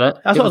first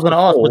buy-to-let. That's what I was going to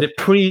ask. Was it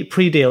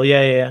pre-deal?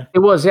 Yeah. It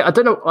was. Yeah. I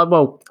don't know.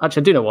 Well,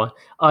 actually, I do know why.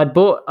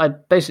 I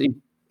basically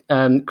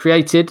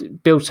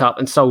created, built up,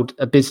 and sold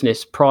a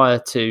business prior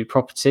to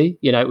property.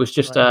 It was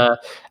just a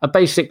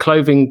basic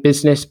clothing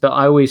business, but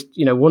I always,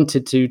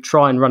 wanted to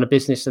try and run a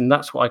business, and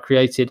that's what I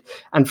created.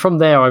 And from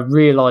there, I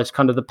realized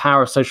kind of the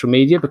power of social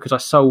media, because I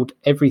sold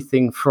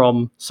everything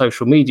from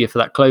social media for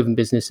that clothing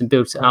business and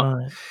built it up.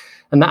 Right.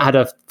 And that had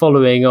a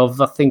following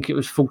of, I think it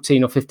was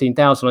 14 or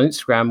 15,000 on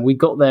Instagram. We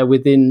got there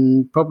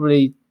within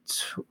probably,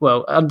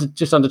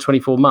 just under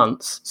 24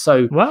 months.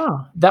 So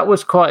wow, that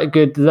was quite a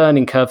good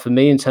learning curve for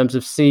me in terms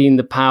of seeing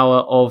the power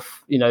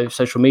of,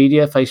 social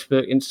media,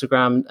 Facebook,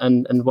 Instagram,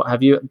 and what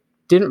have you.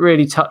 Didn't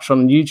really touch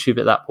on YouTube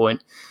at that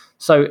point.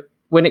 So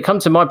when it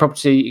comes to my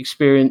property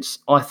experience,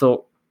 I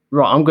thought,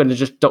 right, I'm going to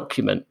just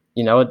document.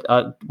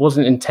 I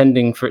wasn't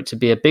intending for it to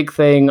be a big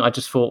thing. I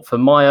just thought, for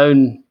my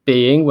own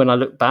being, when I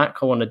look back,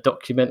 I want to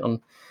document on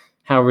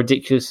how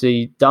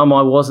ridiculously dumb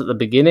I was at the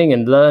beginning,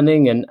 and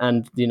learning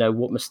and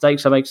what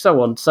mistakes I make,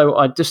 so on. So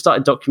I just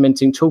started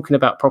documenting, talking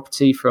about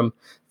property from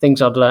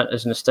things I'd learned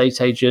as an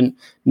estate agent,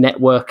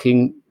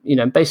 networking,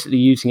 basically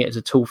using it as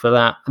a tool for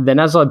that. And then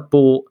as I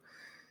bought,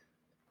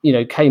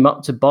 came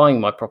up to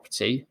buying my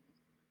property,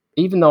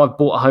 even though I've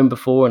bought a home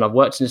before and I've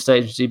worked in an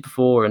estate agency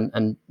before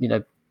and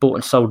bought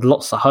and sold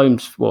lots of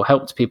homes,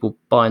 helped people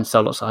buy and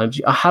sell lots of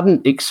homes, I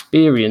hadn't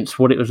experienced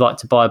what it was like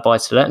to buy a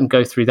buy-to-let and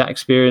go through that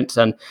experience,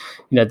 and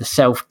the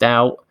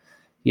self-doubt,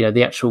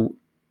 the actual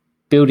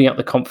building up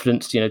the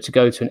confidence, to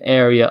go to an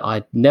area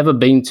I'd never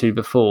been to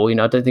before.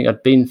 I don't think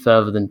I'd been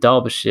further than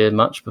Derbyshire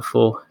much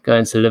before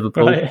going to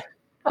Liverpool. Right.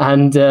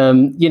 And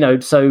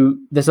so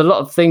there's a lot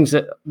of things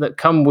that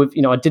come with,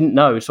 I didn't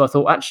know. So I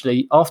thought,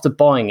 actually, after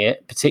buying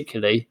it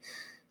particularly,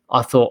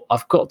 I thought,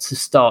 I've got to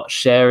start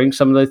sharing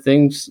some of those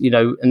things,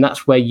 and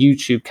that's where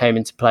YouTube came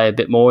into play a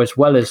bit more, as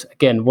well as,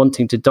 again,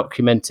 wanting to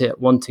document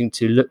it, wanting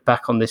to look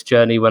back on this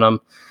journey when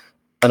I'm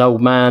an old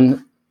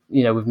man,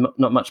 with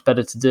not much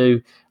better to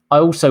do. I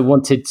also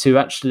wanted to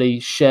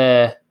actually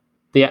share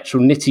the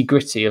actual nitty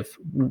gritty of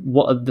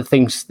what are the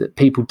things that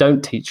people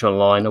don't teach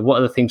online, or what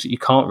are the things that you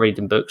can't read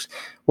in books.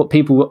 What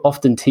people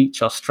often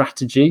teach are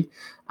strategy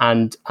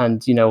and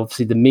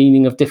obviously the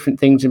meaning of different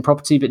things in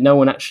property, but no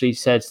one actually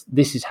says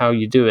this is how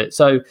you do it.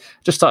 So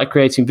just started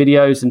creating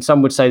videos, and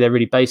some would say they're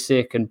really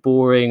basic and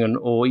boring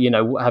or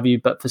what have you.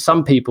 But for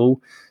some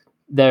people,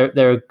 they're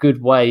a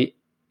good way,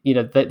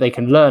 they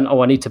can learn,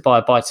 I need to buy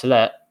a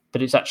buy-to-let,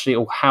 but it's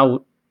actually,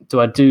 how do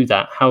I do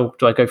that? How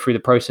do I go through the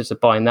process of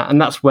buying that? And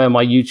that's where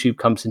my YouTube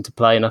comes into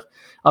play. And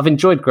I've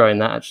enjoyed growing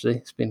that, actually.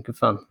 It's been good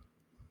fun.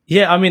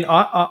 Yeah, I mean,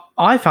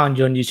 I found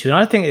you on YouTube, and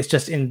I think it's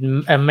just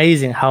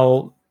amazing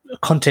how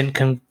content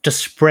can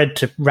just spread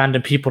to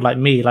random people like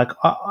me. Like,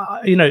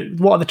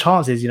 what are the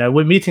chances?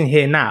 We're meeting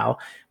here now.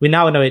 We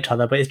now know each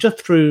other, but it's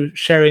just through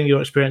sharing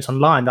your experience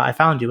online that I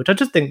found you, which I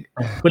just think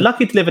we're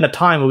lucky to live in a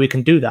time where we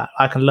can do that.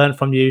 I can learn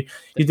from you.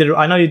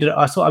 I know you did.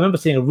 I remember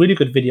seeing a really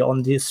good video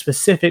on the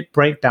specific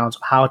breakdowns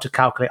of how to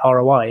calculate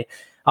ROI.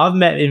 I've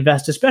met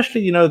investors,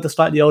 especially, the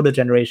slightly older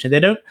generation. They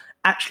don't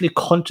actually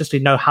consciously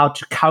know how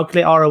to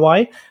calculate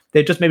ROI.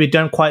 they've just maybe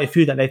done quite a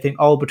few that they think,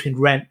 oh, between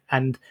rent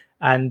and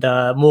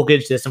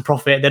mortgage this and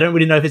profit, they don't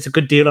really know if it's a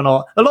good deal or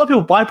not. A lot of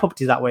people buy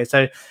properties that way.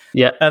 So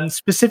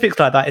specifics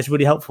like that is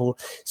really helpful.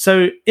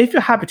 So if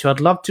you're happy to, I'd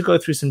love to go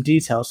through some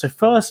details. So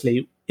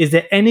firstly, is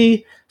there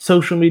any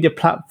social media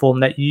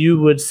platform that you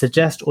would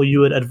suggest or you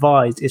would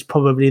advise is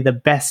probably the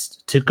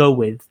best to go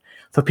with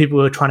for people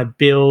who are trying to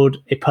build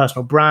a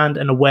personal brand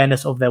and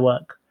awareness of their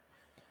work?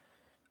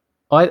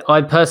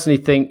 I personally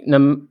think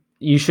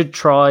you should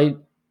try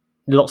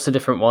lots of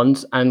different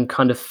ones and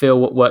kind of feel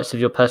what works with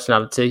your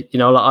personality.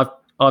 Like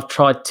I've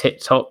tried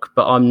TikTok,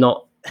 but I'm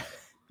not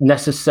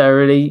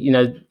necessarily,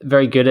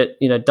 very good at,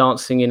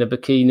 dancing in a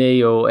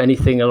bikini or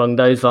anything along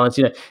those lines,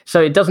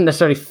 so it doesn't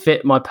necessarily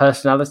fit my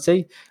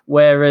personality.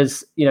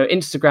 Whereas,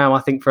 Instagram,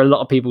 I think for a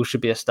lot of people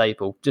should be a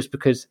staple, just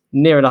because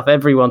near enough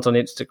everyone's on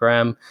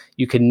Instagram.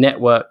 You can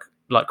network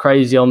like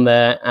crazy on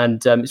there.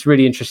 And it's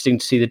really interesting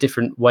to see the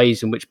different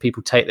ways in which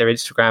people take their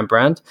Instagram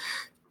brand.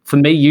 For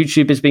me,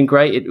 YouTube has been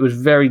great. It was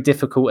very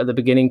difficult at the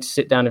beginning to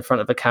sit down in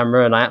front of a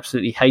camera, and I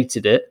absolutely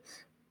hated it.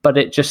 But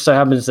it just so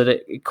happens that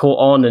it caught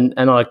on,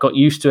 and I got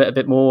used to it a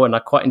bit more, and I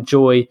quite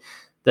enjoy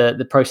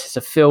the process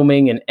of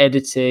filming and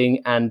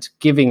editing and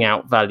giving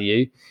out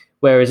value.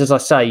 Whereas, as I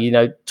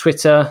say,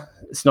 Twitter,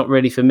 it's not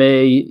really for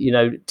me.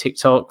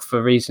 TikTok,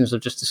 for reasons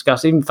I've just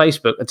discussed. Even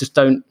Facebook,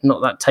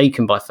 not that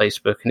taken by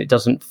Facebook, and it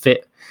doesn't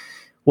fit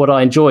what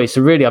I enjoy.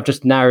 So really, I've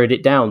just narrowed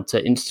it down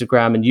to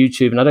Instagram and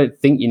YouTube, and I don't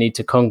think you need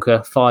to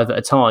conquer 5 at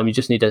a time. You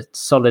just need to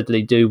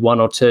solidly do 1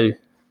 or 2.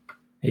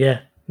 Yeah.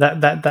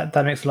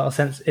 That makes a lot of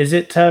sense. Is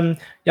it? I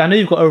know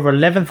you've got over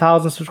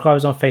 11,000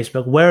 subscribers on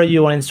Facebook. Where are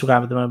you on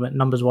Instagram at the moment,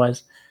 numbers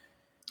wise?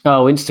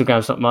 Oh,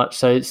 Instagram's not much.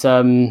 So it's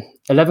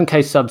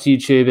 11k subs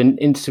YouTube, and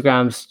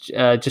Instagram's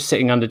just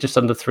sitting just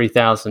under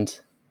 3,000.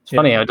 It's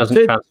funny how it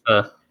doesn't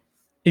transfer.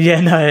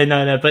 Yeah,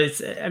 no. But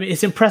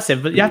it's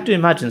impressive. But you have to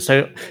imagine.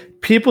 So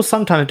people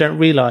sometimes don't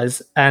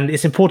realize, and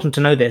it's important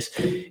to know this.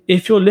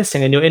 If you're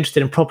listening and you're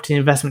interested in property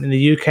investment in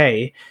the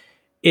UK,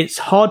 it's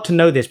hard to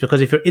know this because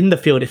if you're in the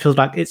field, it feels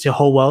like it's your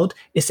whole world.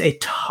 It's a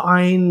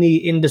tiny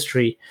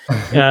industry.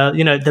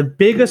 The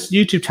biggest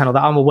YouTube channel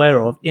that I'm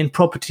aware of in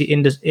property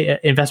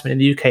investment in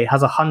the UK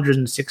has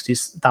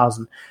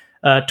 160,000,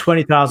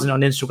 20,000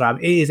 on Instagram.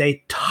 It is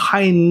a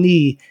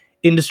tiny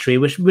industry,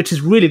 which is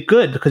really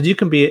good because you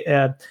can be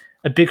a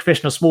big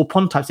fish in a small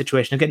pond type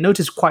situation and get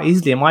noticed quite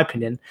easily, in my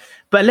opinion.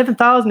 But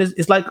 11,000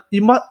 is like,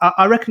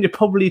 I reckon you're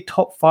probably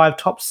top 5,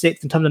 top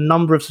 6 in terms of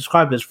number of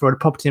subscribers for a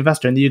property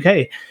investor in the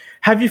UK.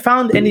 Have you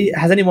found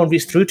has anyone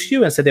reached through to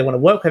you and said they want to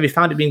work? Have you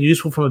found it being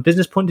useful from a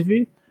business point of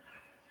view?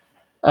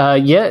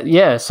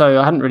 Yeah. So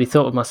I hadn't really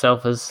thought of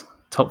myself as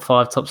top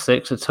 5, top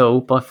 6 at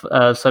all, but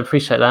so I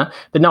appreciate that.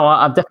 But no,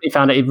 I've definitely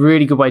found it a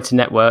really good way to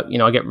network.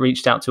 I get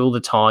reached out to all the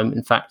time.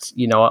 In fact,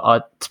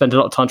 I spend a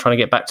lot of time trying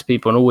to get back to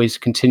people and always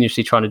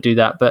continuously trying to do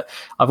that. But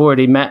I've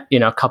already met,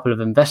 a couple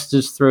of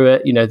investors through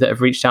it, that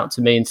have reached out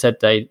to me and said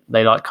they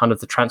like kind of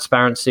the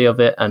transparency of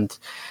it and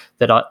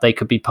that they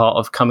could be part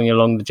of coming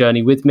along the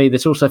journey with me.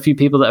 There's also a few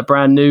people that are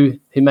brand new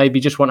who maybe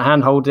just want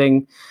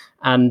hand-holding,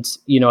 and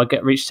I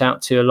get reached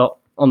out to a lot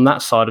on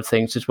that side of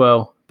things as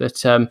well.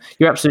 But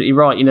you're absolutely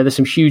right. There's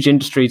some huge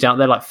industries out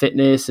there like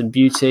fitness and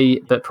beauty,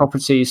 but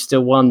property is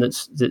still one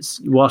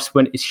that's whilst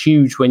when it's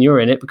huge when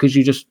you're in it, because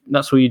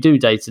that's what you do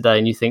day to day,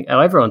 and you think, oh,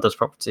 everyone does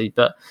property,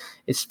 but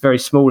it's very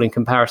small in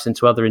comparison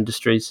to other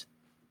industries.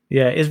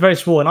 Yeah, it's very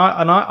small, and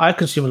I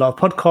consume a lot of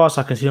podcasts.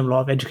 I consume a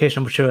lot of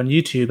educational material on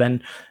YouTube,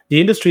 and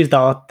the industries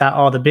that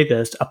are the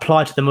biggest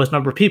apply to the most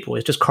number of people.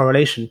 It's just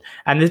correlation,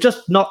 and it's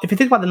just not. If you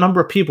think about the number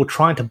of people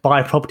trying to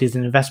buy properties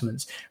and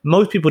investments,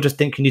 most people just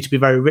think you need to be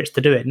very rich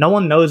to do it. No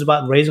one knows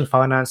about raising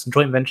finance and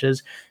joint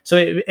ventures, so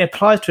it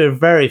applies to a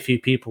very few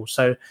people.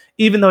 So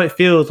even though it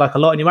feels like a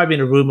lot, and you might be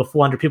in a room of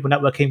 400 people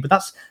networking, but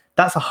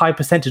that's a high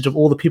percentage of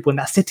all the people in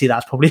that city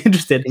that's probably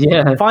interested.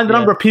 Yeah, find the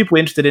number of people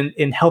interested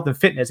in health and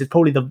fitness is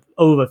probably the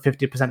over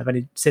 50% of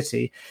any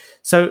city.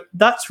 So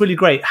that's really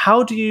great.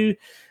 How do you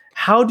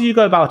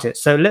go about it?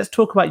 So let's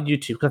talk about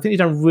YouTube, because I think you've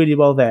done really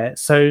well there.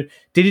 So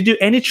did you do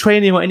any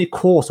training or any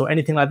course or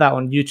anything like that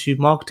on YouTube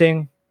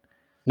marketing?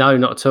 No,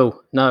 not at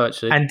all. No,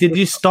 actually. And did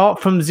you start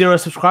from 0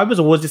 subscribers,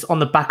 or was this on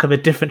the back of a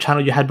different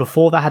channel you had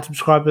before that had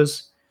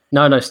subscribers?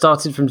 No,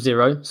 started from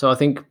 0. So I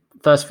think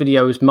first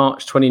video was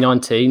March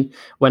 2019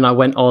 when I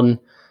went on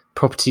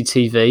Property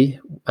TV,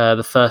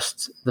 the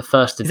first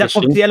edition. Is that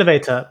Property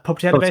Elevator?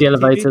 Property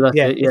Elevator. That's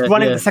it. It's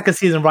running the second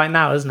season right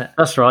now, isn't it?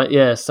 That's right.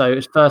 Yeah. So it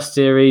was first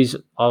series.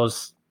 I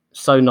was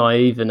so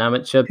naive and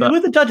amateur. Who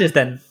were the judges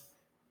then?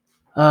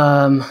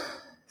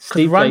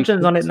 Steve Ranjan's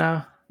Jacobs. on it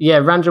now. Yeah,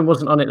 Ranjan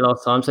wasn't on it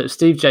last time. So it was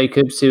Steve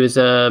Jacobs, who was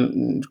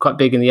quite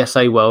big in the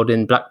SA world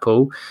in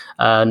Blackpool,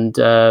 and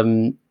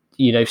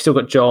still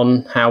got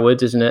John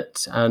Howard, isn't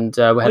it? And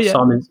we had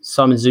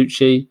Simon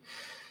Zucci.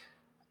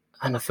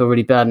 And I feel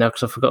really bad now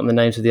because I've forgotten the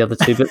names of the other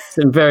two, but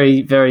some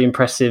very, very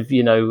impressive,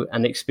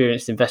 and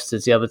experienced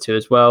investors, the other two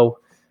as well.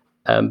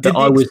 Did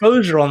the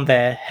exposure on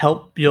there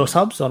help your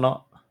subs or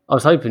not? I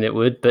was hoping it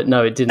would, but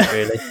no, it didn't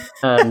really.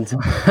 And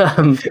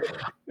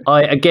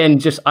I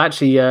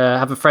actually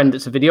have a friend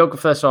that's a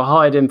videographer, so I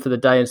hired him for the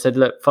day and said,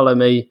 look, follow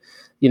me,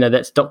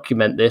 let's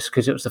document this,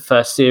 because it was the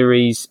first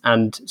series.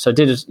 And so I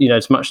did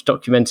as much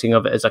documenting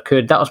of it as I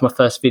could. That was my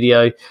first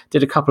video.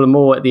 Did a couple of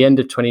more at the end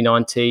of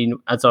 2019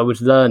 as I was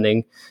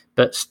learning,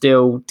 but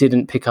still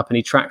didn't pick up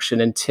any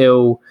traction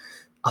until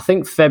I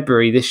think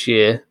February this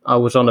year. I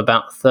was on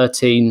about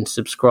 13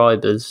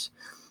 subscribers.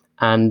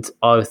 And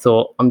I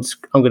thought, I'm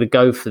going to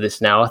go for this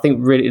now. I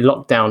think really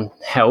lockdown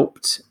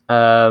helped,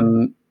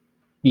 because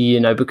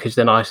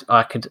then I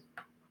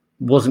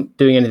wasn't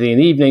doing anything in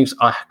the evenings.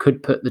 I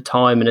could put the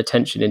time and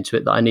attention into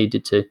it that I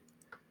needed to.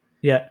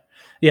 Yeah.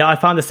 Yeah, I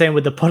found the same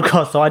with the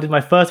podcast. So I did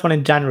my first one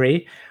in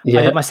January.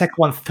 I did my second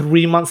one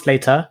 3 months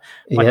later.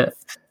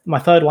 My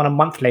third one a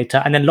month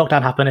later. And then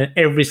lockdown happened, and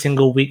every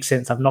single week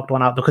since I've knocked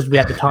one out because we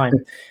had the time.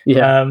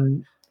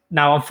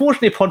 Now,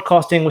 unfortunately,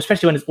 podcasting,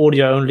 especially when it's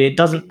audio only, it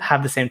doesn't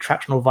have the same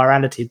traction or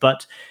virality.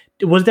 But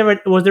was there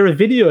a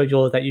video of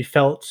yours that you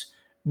felt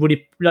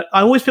really? Like,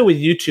 I always feel with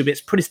YouTube,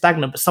 it's pretty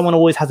stagnant, but someone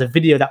always has a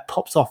video that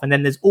pops off, and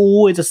then there's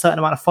always a certain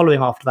amount of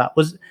following after that.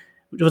 Was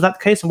that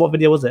the case? And what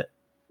video was it?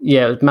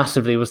 Yeah, it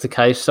massively was the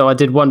case. So I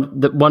did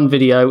one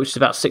video, which is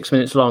about 6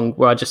 minutes long,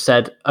 where I just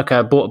said, okay,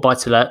 I bought a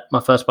buy-to-let, my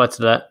first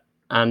buy-to-let,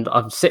 and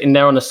I'm sitting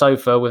there on a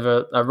sofa with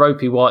a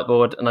ropey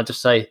whiteboard, and I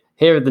just say,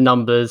 here are the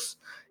numbers.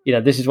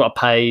 This is what I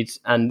paid,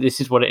 and this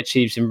is what it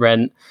achieves in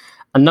rent.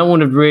 And no one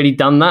had really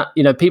done that.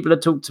 People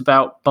had talked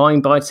about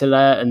buying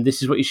buy-to-let, and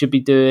this is what you should be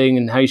doing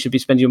and how you should be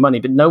spending your money.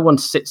 But no one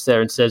sits there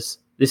and says,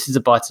 this is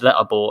a buy-to-let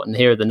I bought, and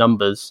here are the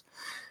numbers.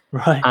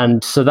 Right.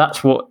 And so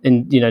that's what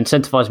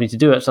incentivized me to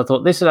do it. So I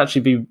thought this would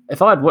actually be,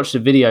 if I had watched a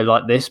video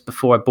like this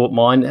before I bought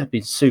mine, it'd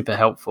been super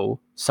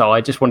helpful. So I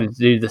just wanted to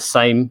do the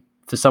same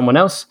for someone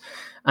else.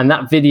 And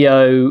that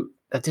video,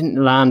 it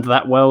didn't land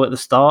that well at the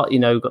start,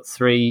 got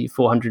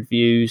 300-400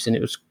 views, and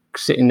it was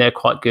sitting there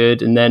quite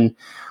good. And then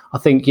I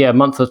think, a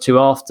month or two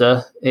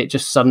after, it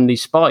just suddenly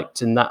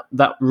spiked, and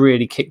that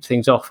really kicked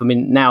things off. I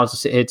mean, now as I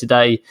sit here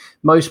today,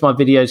 most of my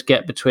videos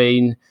get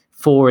between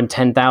 4,000 and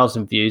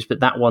 10,000 views, but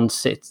that one's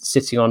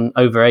sitting on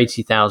over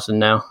 80,000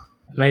 now.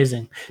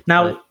 Amazing.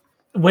 Now,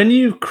 when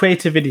you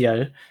create a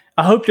video,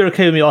 I hope you're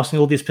okay with me asking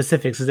all these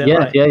specifics. Is it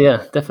right?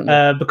 Yeah,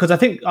 definitely. Because I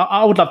think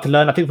I would love to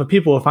learn. I think for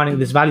people who are finding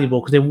this valuable,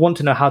 because they want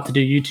to know how to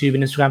do YouTube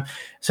and Instagram.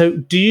 So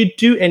do you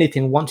do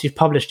anything once you've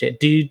published it?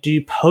 Do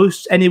you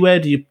post anywhere?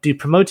 Do you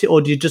promote it,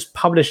 or do you just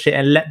publish it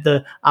and let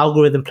the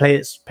algorithm pay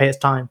its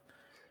time?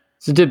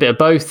 So I do a bit of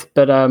both,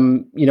 but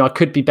I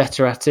could be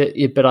better at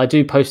it. But I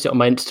do post it on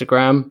my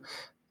Instagram.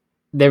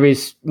 There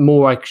is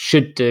more I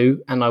should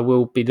do, and I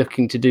will be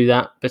looking to do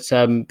that. But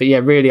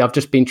really, I've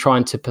just been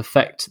trying to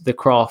perfect the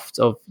craft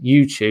of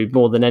YouTube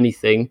more than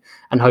anything,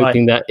 and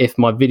hoping that if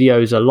my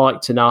videos are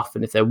liked enough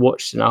and if they're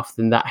watched enough,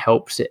 then that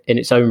helps it in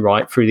its own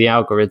right through the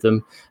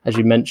algorithm, as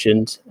you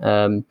mentioned,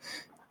 to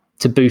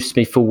boost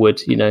me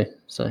forward.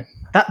 So.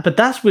 But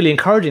that's really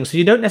encouraging. So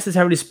you don't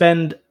necessarily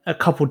spend a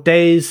couple of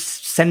days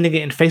sending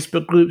it in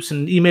Facebook groups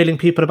and emailing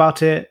people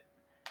about it?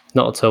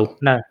 Not at all.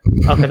 No.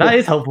 Okay, that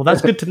is helpful.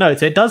 That's good to know.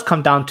 So it does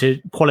come down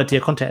to quality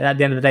of content at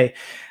the end of the day.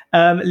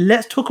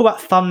 Let's talk about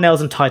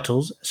thumbnails and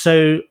titles.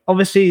 So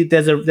obviously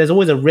there's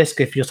always a risk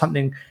if you're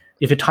titling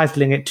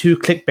it too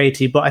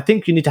clickbaity, but I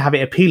think you need to have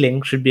it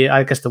appealing, should be,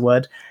 I guess, the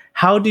word.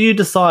 How do you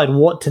decide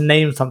what to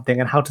name something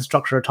and how to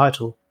structure a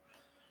title?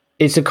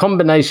 It's a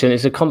combination.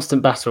 It's a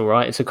constant battle,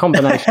 right? It's a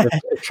combination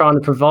of trying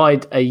to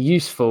provide a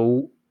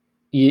useful,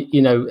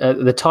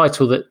 the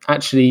title that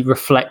actually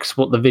reflects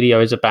what the video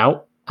is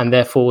about, and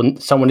therefore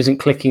someone isn't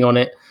clicking on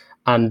it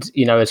and,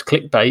 as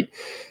clickbait,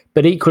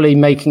 but equally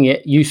making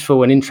it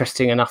useful and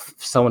interesting enough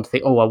for someone to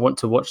think, oh, I want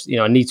to watch,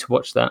 I need to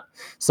watch that.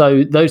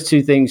 So those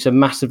two things are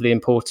massively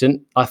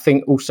important. I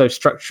think also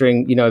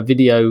structuring, a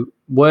video,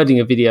 wording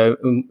a video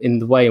in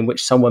the way in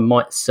which someone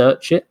might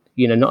search it.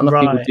 Not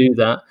enough people do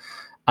that.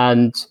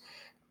 And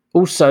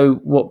also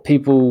what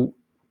people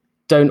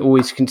don't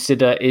always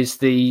consider is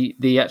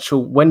the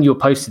actual, when you're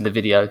posting the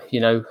video,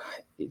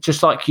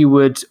 just like you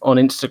would on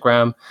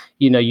Instagram,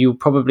 you'll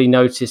probably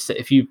notice that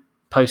if you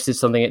posted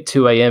something at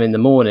 2 a.m. in the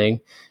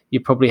morning, you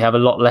probably have a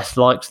lot less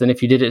likes than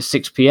if you did it at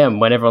 6 p.m.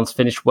 when everyone's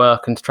finished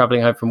work and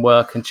traveling home from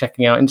work and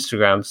checking out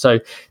Instagram. So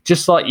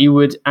just like you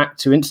would act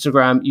to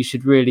Instagram, you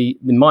should really,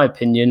 in my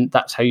opinion,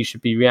 that's how you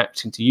should be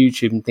reacting to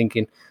YouTube and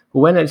thinking,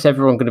 well, when is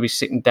everyone going to be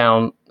sitting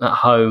down at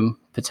home,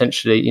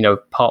 potentially,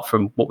 apart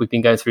from what we've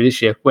been going through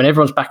this year, when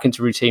everyone's back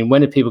into routine,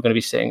 when are people going to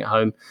be sitting at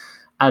home?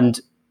 And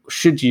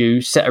should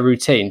you set a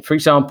routine? For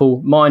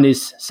example, mine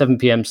is 7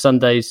 p.m.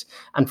 Sundays,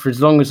 and for as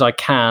long as I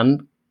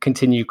can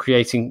continue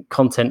creating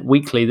content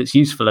weekly that's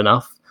useful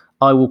enough,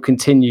 I will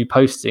continue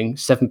posting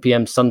 7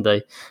 p.m.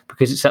 Sunday,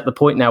 because it's at the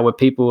point now where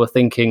people are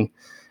thinking,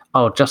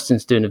 oh,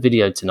 Justin's doing a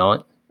video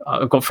tonight.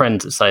 I've got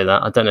friends that say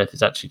that. I don't know if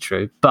it's actually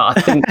true, but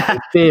I think in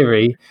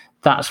theory,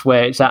 that's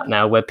where it's at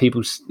now, where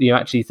people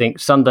actually think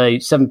Sunday,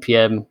 7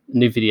 p.m.,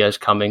 new videos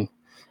coming.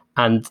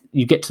 And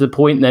you get to the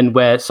point then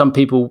where some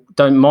people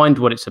don't mind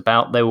what it's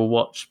about. They will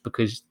watch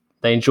because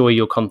they enjoy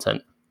your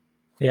content.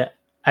 Yeah.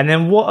 And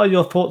then what are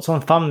your thoughts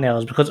on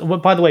thumbnails? Because,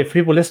 by the way, for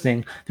people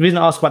listening, the reason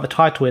I asked about the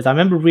title is I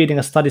remember reading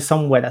a study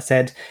somewhere that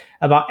said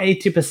about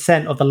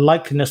 80% of the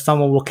likeliness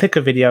someone will click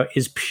a video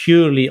is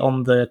purely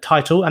on the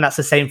title. And that's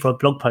the same for a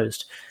blog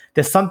post.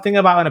 There's something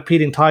about an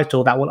appealing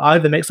title that will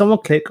either make someone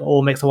click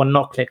or make someone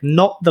not click,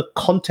 not the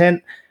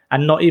content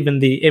and not even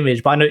the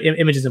image. But I know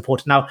image is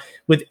important. Now,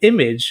 with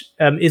image,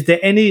 is there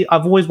any,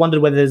 I've always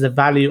wondered whether there's a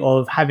value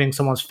of having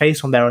someone's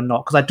face on there or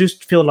not. Because I do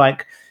feel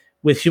like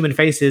with human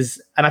faces,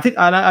 and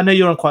I know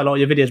you're on quite a lot of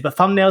your videos, but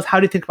thumbnails,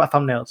 how do you think about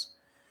thumbnails?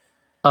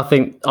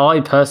 I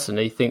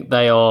personally think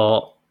they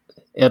are,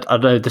 I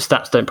know the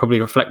stats don't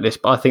probably reflect this,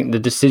 but I think the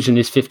decision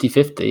is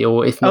 50-50,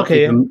 or if not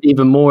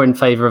even more in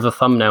favor of a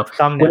thumbnail.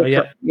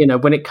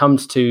 When it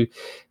comes to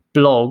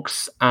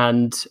blogs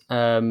and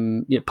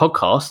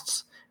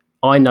podcasts,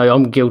 I know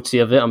I'm guilty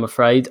of it, I'm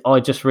afraid. I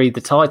just read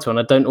the title and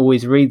I don't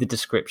always read the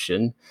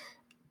description.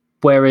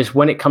 Whereas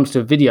when it comes to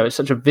a video, it's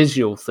such a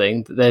visual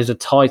thing that there's a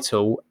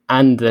title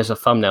and there's a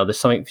thumbnail. There's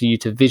something for you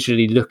to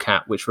visually look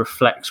at, which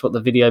reflects what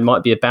the video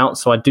might be about.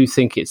 So I do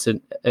think it's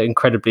an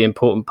incredibly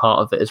important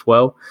part of it as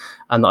well.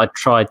 And I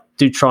try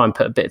and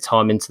put a bit of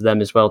time into them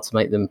as well to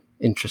make them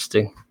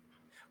interesting.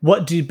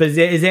 But is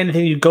there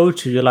anything you go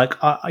to? You're like,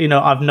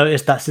 I've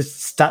noticed that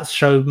stats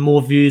show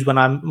more views when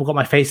I've got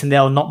my face in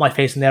there or not my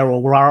face in there,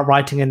 or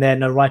writing in there,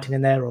 no writing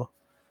in there, or...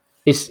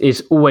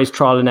 It's always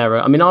trial and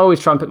error. I mean, I always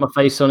try and put my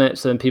face on it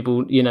so then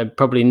people,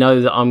 probably know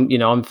that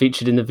I'm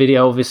featured in the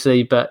video,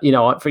 obviously. But,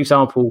 for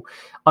example,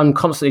 I'm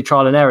constantly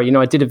trial and error.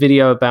 I did a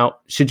video about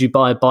should you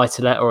buy a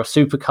buy-to-let or a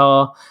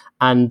supercar,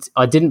 and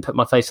I didn't put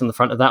my face on the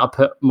front of that. I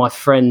put my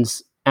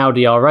friend's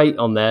Audi R8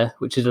 on there,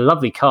 which is a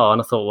lovely car,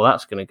 and I thought, well,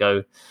 that's going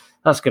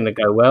to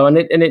go well, and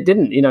it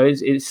didn't.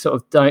 It's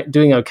sort of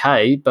doing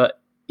okay, but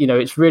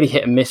it's really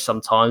hit and miss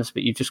sometimes,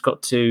 but you've just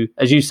got to,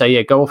 as you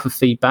say, go off of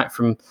feedback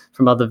from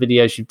other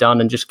videos you've done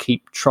and just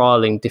keep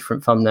trialing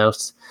different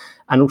thumbnails.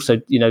 And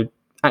also,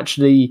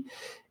 actually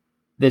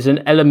there's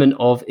an element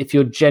of, if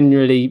you're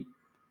generally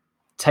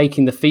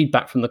taking the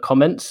feedback from the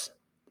comments,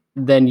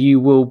 then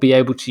you will be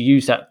able to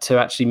use that to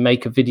actually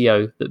make a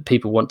video that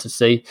people want to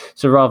see.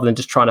 So rather than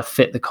just trying to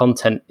fit the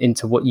content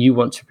into what you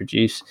want to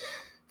produce,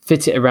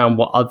 fit it around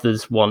what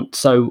others want.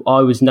 So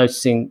I was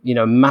noticing,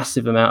 a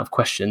massive amount of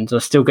questions, and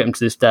I still get them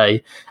to this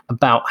day,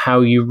 about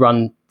how you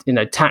run,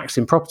 tax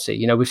in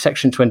property. With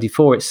Section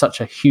 24, it's such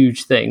a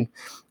huge thing.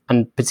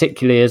 And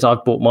particularly as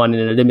I've bought mine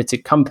in a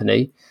limited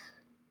company,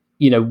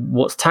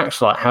 what's tax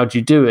like? How do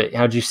you do it?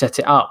 How do you set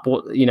it up?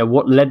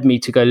 What led me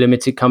to go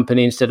limited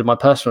company instead of my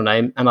personal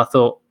name? And I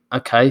thought,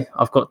 okay,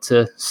 I've got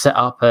to set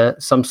up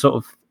some sort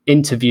of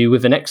interview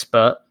with an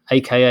expert,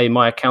 AKA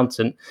my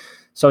accountant.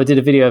 So I did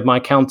a video of my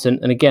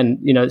accountant, and again,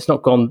 it's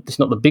not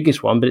the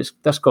biggest one, but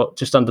that's got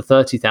just under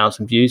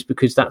 30,000 views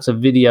because that's a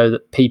video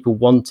that people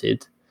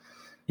wanted.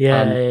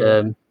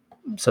 So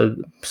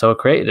I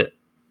created it.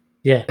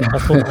 Yeah.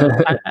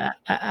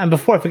 And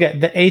before I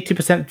forget, the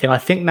 80% thing, I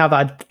think now that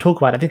I talk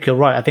about it, I think you're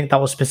right. I think that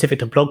was specific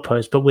to blog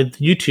posts, but with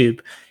YouTube,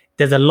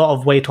 there's a lot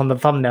of weight on the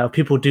thumbnail.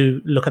 People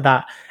do look at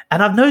that.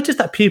 And I've noticed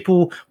that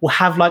people will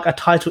have like a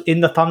title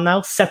in the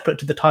thumbnail separate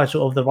to the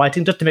title of the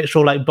writing, just to make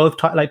sure like both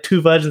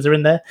two versions are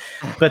in there.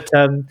 But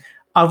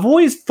I've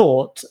always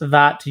thought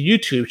that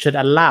YouTube should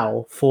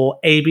allow for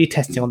A/B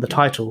testing on the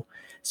title,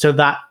 so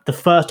that the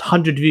first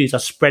 100 views are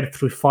spread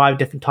through 5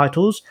 different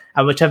titles,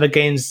 and whichever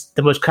gains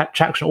the most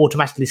traction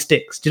automatically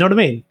sticks. Do you know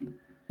what I mean?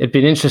 It'd be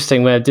an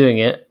interesting way of doing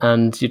it,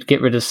 and you'd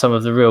get rid of some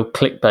of the real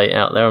clickbait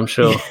out there, I'm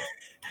sure.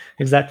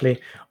 Exactly.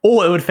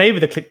 Or it would favor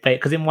the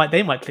clickbait because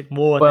they might click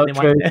more. Well, than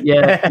true. Might,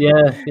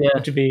 yeah.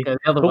 To be,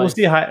 but we'll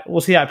see how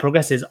it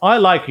progresses. I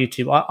like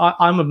YouTube.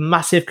 I'm a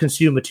massive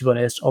consumer, to be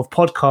honest, of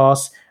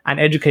podcasts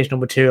and educational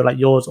material like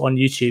yours on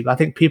YouTube. I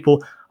think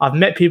I've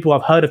met people,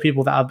 I've heard of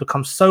people that have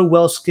become so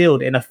well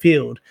skilled in a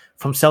field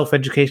from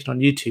self-education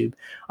on YouTube.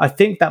 I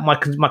think that my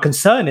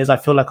concern is I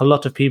feel like a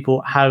lot of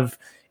people have,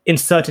 in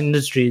certain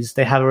industries,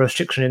 they have a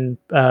restriction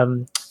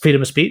in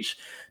freedom of speech.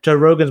 Joe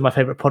Rogan's my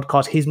favorite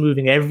podcast. He's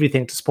moving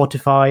everything to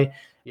Spotify.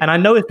 Yeah. And I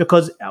know it's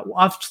because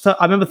I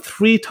remember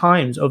 3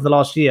 times over the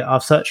last year,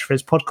 I've searched for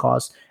his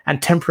podcast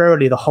and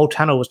temporarily the whole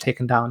channel was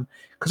taken down.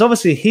 Because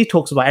obviously he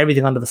talks about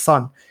everything under the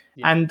sun.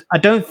 Yeah. And I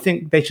don't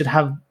think they should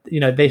have,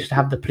 they should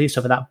have the police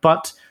over that.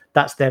 But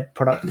that's their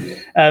product.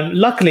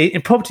 Luckily,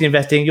 in property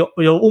investing, you're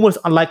almost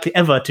unlikely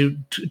ever to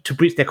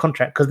breach their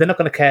contract because they're not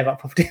going to care about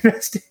property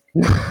investing.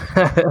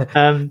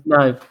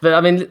 No, but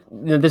I mean,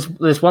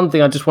 there's one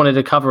thing I just wanted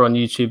to cover on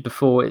YouTube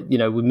before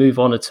we move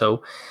on at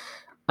all,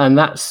 and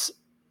that's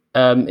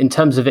in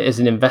terms of it as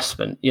an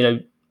investment.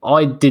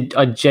 I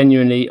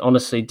genuinely,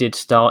 honestly did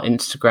start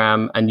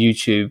Instagram and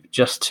YouTube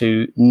just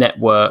to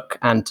network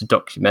and to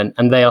document,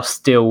 and they are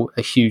still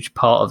a huge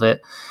part of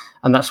it.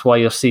 And that's why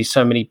you'll see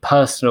so many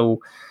personal.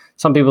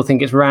 Some people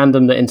think it's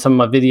random that in some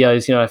of my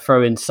videos, I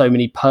throw in so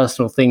many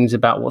personal things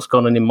about what's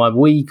gone on in my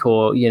week,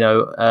 or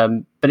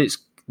but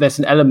there's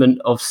an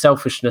element of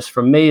selfishness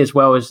from me as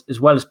well as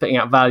putting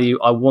out value.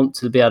 I want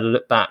to be able to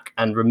look back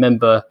and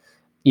remember,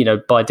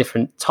 by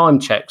different time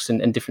checks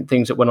and different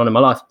things that went on in my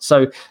life.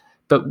 So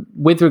But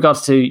with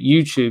regards to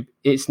YouTube,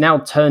 it's now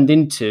turned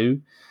into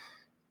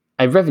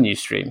a revenue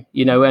stream,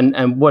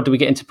 and what do we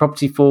get into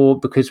property for?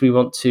 Because we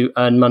want to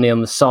earn money on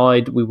the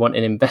side. We want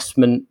an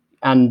investment,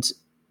 and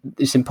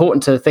it's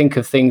important to think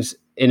of things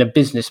in a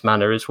business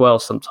manner as well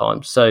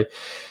sometimes. So,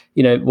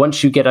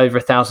 once you get over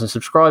 1,000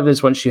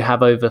 subscribers, once you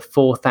have over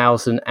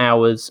 4,000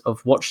 hours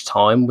of watch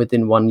time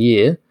within 1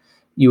 year,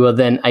 you are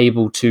then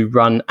able to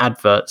run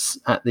adverts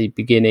at the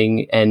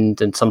beginning,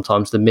 end, and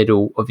sometimes the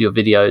middle of your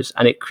videos.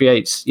 And it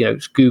creates,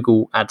 it's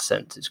Google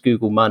AdSense, it's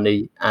Google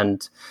money.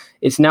 And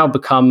it's now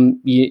become,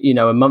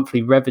 a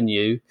monthly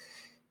revenue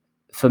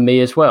for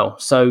me as well.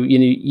 So,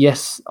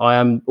 yes, I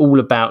am all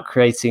about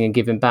creating and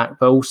giving back,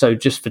 but also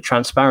just for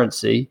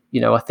transparency,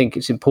 I think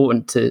it's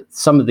important to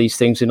some of these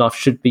things in life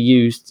should be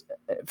used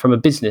from a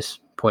business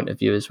point of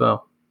view as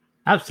well.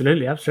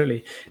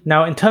 Absolutely.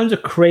 Now, in terms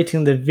of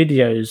creating the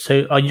videos,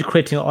 so are you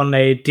creating it on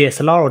a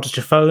DSLR or just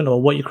your phone,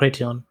 or what are you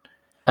creating on?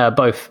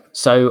 Both.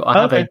 So I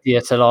have a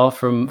DSLR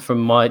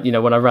from my,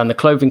 when I ran the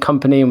clothing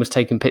company and was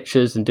taking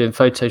pictures and doing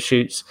photo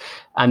shoots.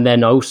 And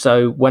then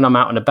also when I'm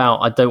out and about,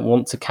 I don't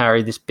want to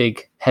carry this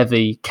big,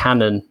 heavy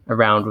Canon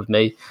around with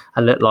me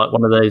and look like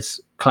one of those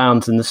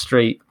clowns in the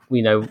street,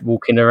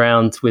 walking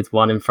around with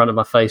one in front of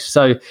my face.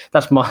 So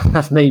that's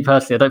me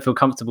personally. I don't feel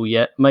comfortable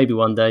yet. Maybe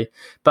one day.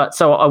 But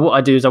so what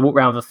I do is I walk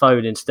around with a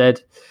phone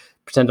instead,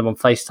 pretend I'm on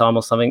FaceTime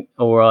or something,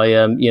 or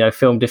I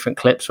film different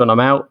clips when I'm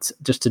out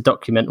just to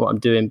document what I'm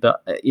doing.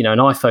 But an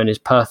iPhone is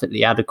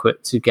perfectly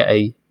adequate to get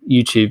a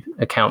YouTube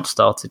account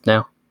started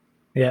now.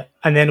 Yeah.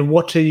 And then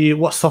what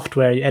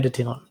software are you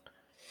editing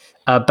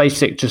on?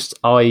 Basic,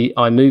 just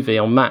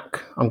iMovie on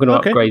Mac. I'm going to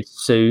upgrade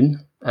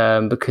soon.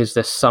 Because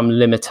there's some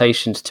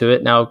limitations to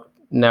it now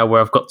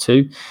where I've got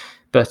to.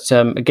 But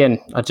again,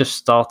 I just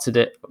started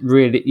it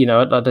really,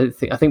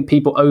 I think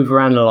people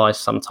overanalyze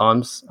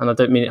sometimes, and I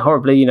don't mean it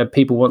horribly.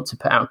 People want to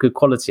put out good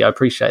quality. I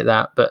appreciate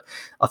that. But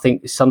I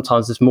think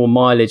sometimes there's more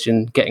mileage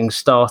in getting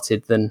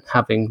started than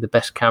having the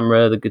best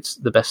camera,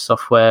 the best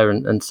software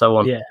and so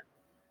on. Yeah.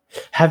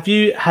 Have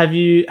you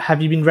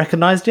been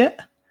recognized yet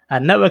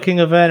at networking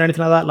event or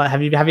anything like that? Like,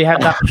 have you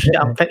had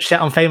that shit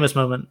on famous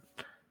moment?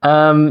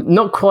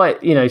 Not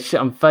quite, shit,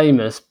 I'm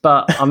famous,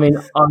 but I mean,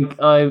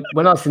 I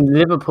when I was in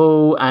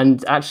Liverpool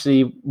and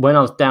actually when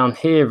I was down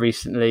here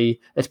recently,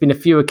 there's been a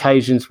few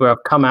occasions where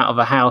I've come out of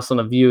a house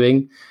on a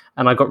viewing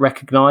and I got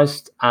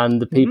recognized,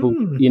 and the people,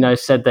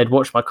 said they'd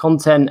watch my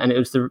content, and it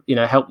was to,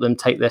 help them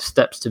take their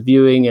steps to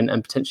viewing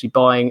and potentially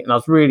buying. And I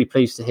was really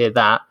pleased to hear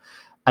that.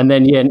 And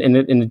then,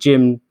 in the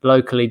gym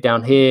locally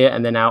down here,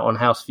 and then out on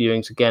house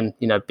viewings again,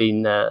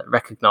 being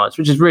recognized,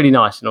 which is really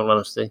nice in all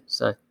honesty.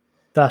 So.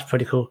 That's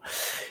pretty cool.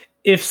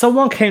 If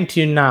someone came to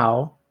you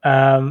now,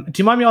 do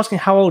you mind me asking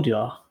how old you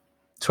are?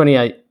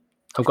 28.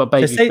 I've got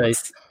baby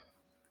face.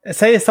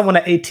 Say if someone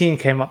at 18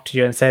 came up to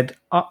you and said,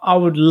 I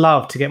would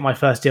love to get my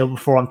first deal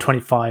before I'm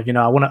 25.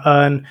 I want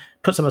to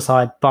put some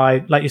aside,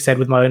 buy, like you said,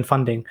 with my own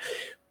funding.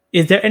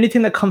 Is there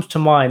anything that comes to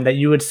mind that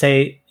you would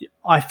say,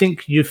 I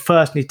think you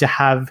first need to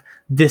have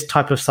this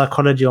type of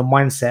psychology or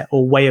mindset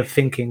or way of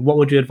thinking? What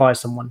would you advise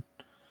someone?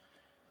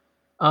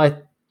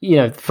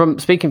 From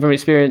speaking from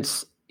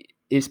experience,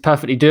 it's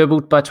perfectly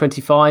doable by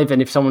 25.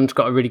 And if someone's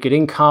got a really good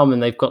income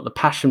and they've got the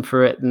passion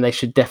for it, then they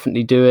should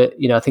definitely do it.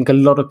 I think a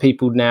lot of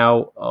people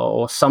now,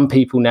 or some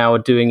people now, are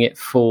doing it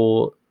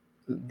for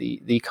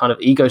the kind of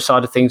ego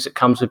side of things that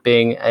comes with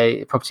being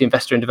a property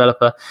investor and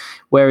developer.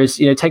 Whereas,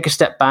 take a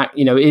step back,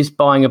 is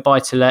buying a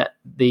buy-to-let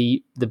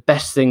the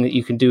best thing that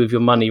you can do with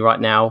your money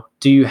right now?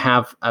 Do you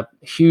have a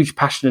huge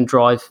passion and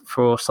drive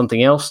for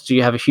something else? Do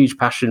you have a huge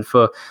passion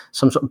for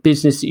some sort of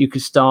business that you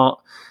could start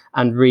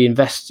and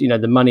reinvest,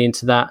 the money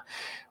into that?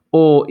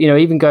 Or,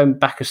 even going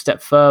back a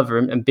step further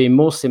and being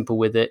more simple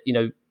with it,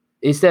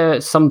 is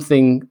there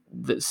something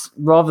that's,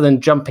 rather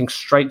than jumping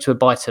straight to a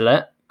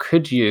buy-to-let,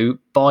 could you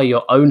buy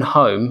your own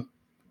home,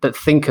 but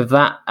think of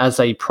that as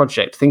a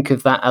project? Think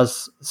of that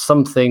as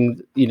something,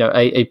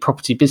 a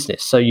property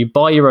business. So you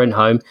buy your own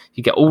home,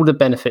 you get all the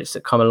benefits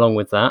that come along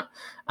with that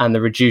and the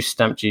reduced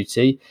stamp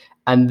duty,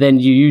 and then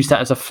you use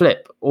that as a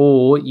flip,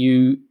 or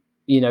you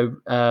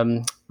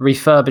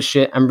refurbish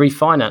it and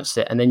refinance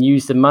it, and then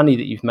use the money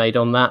that you've made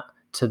on that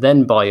to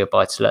then buy your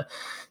buy-to-let.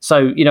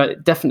 So,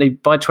 definitely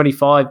by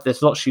 25,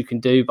 there's lots you can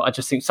do, but I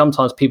just think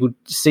sometimes people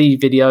see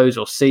videos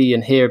or see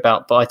and hear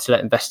about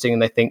buy-to-let investing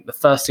and they think the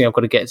first thing I've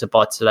got to get is a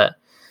buy-to-let.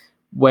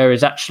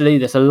 Whereas actually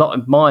there's a lot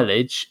of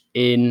mileage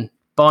in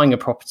buying a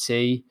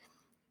property,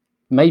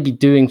 maybe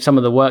doing some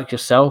of the work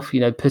yourself,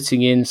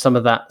 putting in some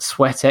of that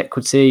sweat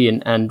equity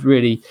and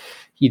really,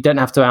 you don't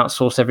have to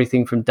outsource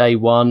everything from day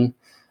one,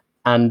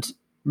 and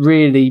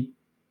really,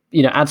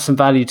 add some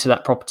value to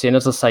that property. And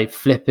as I say,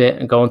 flip it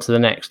and go on to the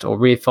next, or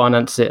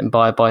refinance it and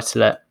buy a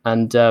buy-to-let.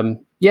 And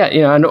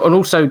and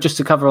also just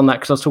to cover on that,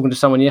 because I was talking to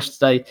someone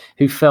yesterday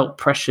who felt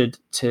pressured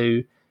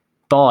to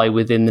buy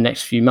within the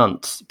next few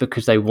months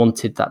because they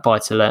wanted that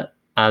buy-to-let.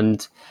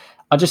 And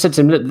I just said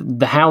to him, look,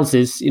 the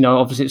houses,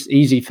 obviously it's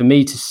easy for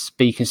me to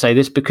speak and say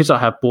this because I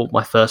have bought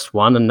my first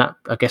one, and that,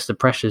 I guess the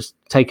pressure's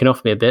taken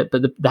off me a bit,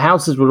 but the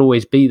houses will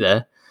always be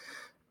there.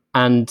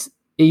 And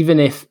even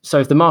if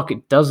the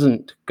market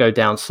doesn't go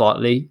down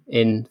slightly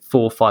in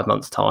 4 or 5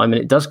 months' time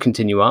and it does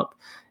continue up,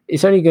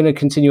 it's only going to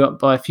continue up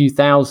by a few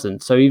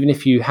thousand. So even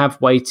if you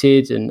have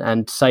waited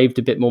and saved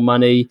a bit more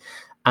money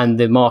and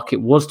the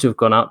market was to have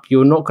gone up,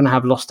 you're not going to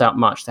have lost out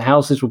much. The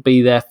houses will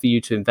be there for you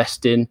to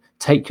invest in.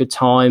 Take your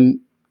time,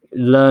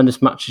 learn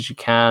as much as you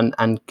can,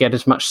 and get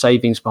as much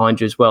savings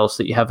behind you as well,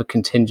 so that you have a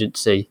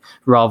contingency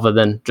rather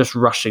than just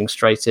rushing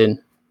straight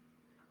in.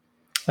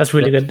 That's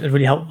really good,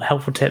 really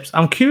helpful tips.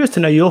 I'm curious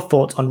to know your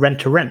thoughts on rent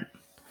to rent.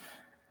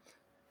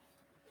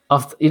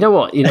 You know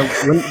what? When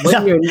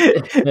you're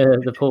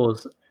in the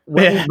pause.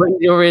 When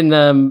you're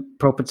in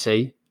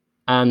property,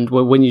 and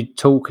when you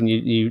talk and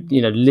you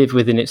live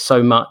within it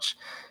so much,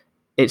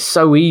 it's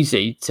so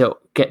easy to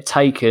get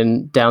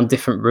taken down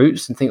different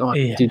routes and think, I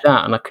could do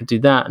that and I could do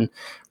that. And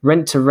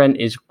rent to rent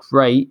is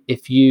great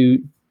if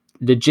you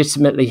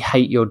legitimately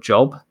hate your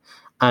job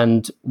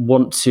and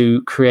want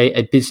to create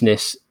a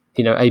business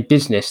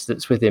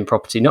that's within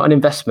property, not an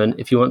investment.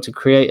 If you want to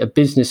create a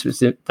business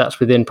that's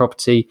within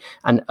property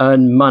and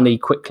earn money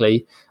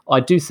quickly, I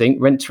do think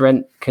rent to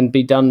rent can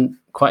be done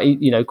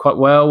quite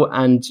well,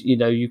 and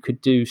you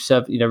could do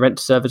rent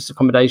to service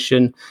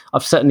accommodation.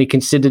 I've certainly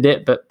considered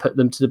it, but put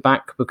them to the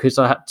back because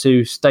I had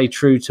to stay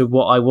true to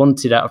what I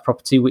wanted out of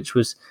property, which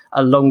was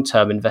a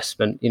long-term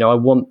investment. I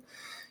want,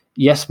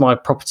 yes, my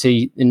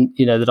property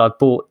that I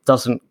bought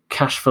doesn't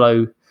cash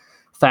flow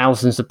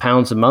thousands of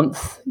pounds a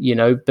month,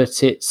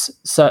 but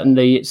it's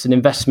an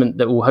investment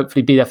that will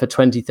hopefully be there for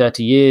 20,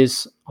 30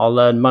 years. I'll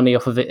earn money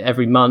off of it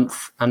every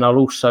month, and I'll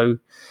also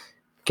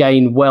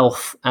gain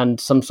wealth and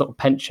some sort of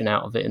pension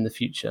out of it in the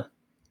future.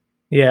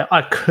 Yeah,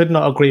 I could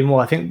not agree more.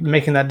 I think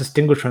making that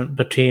distinguishment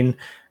between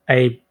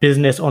a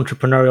business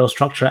entrepreneurial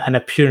structure and a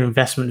pure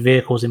investment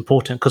vehicle is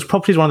important, because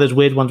property is one of those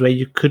weird ones where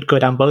you could go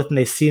down both and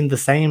they seem the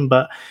same,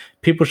 but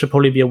people should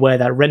probably be aware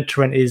that rent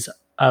to rent is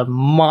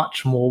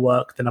much more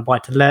work than a buy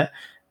to let,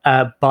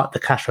 but the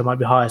cash flow might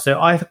be higher. So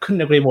I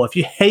couldn't agree more. If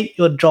you hate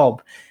your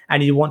job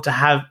and you want to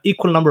have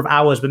equal number of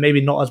hours, but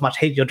maybe not as much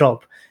hate your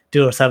job,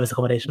 do a service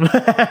accommodation.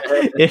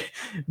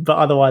 But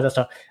otherwise, that's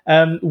tough.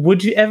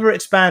 Would you ever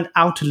expand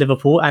out of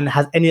Liverpool, and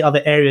has any other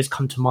areas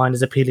come to mind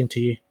as appealing to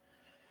you?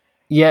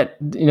 Yeah,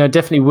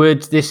 definitely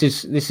would. This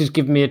is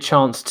giving me a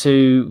chance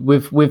to,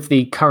 with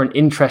the current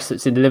interest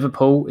that's in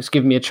Liverpool, it's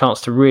given me a chance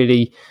to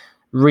really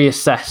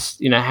reassess,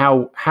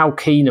 how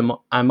keen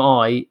am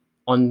I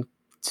on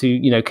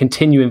to,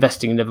 continue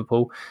investing in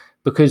Liverpool,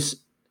 because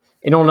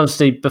in all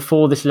honesty,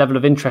 before this level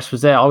of interest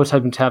was there, I was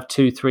hoping to have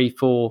 2, 3,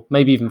 4,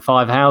 maybe even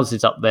 5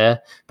 houses up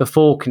there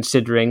before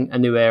considering a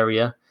new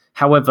area.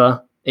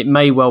 However, it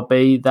may well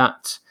be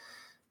that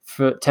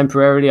for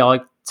temporarily I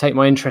take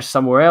my interest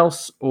somewhere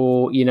else,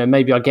 or,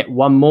 maybe I get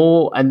one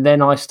more and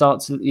then I start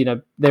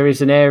to, there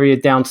is an area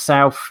down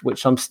south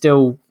which I'm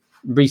still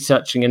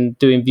researching and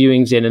doing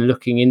viewings in and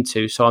looking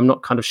into. So I'm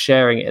not kind of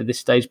sharing it at this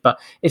stage, but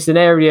it's an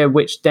area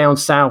which down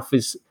south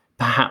is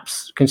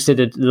perhaps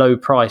considered low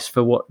price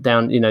for what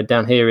down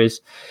here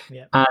is.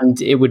 Yeah.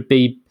 And it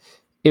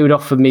would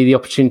offer me the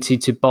opportunity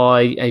to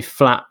buy a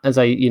flat as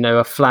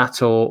a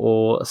flat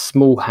or a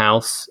small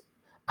house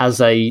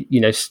as a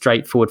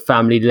straightforward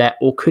family let,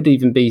 or could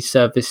even be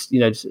service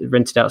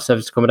rented out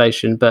service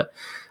accommodation. But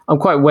I'm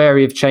quite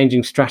wary of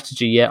changing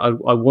strategy yet.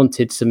 I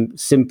wanted some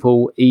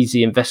simple,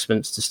 easy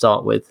investments to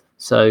start with.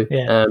 So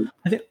yeah.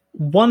 I think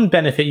one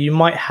benefit you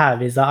might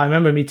have is that I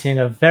remember meeting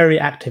a very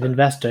active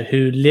investor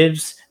who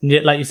lives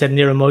near, like you said,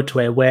 near a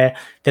motorway, where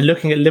they're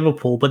looking at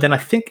Liverpool, but then I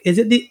think, is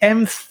it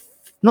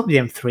not the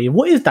M3?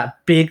 What is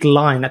that big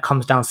line that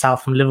comes down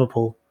south from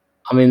Liverpool?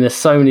 I mean, there's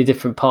so many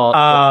different parts.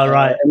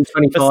 Right.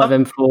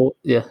 M25, M4,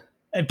 yeah.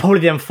 Probably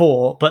the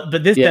M4,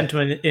 but this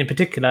gentleman in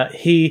particular,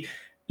 he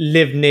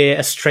lived near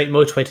a straight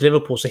motorway to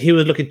Liverpool, so he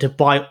was looking to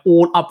buy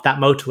all up that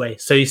motorway,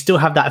 so you still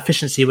have that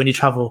efficiency when you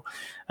travel.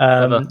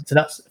 So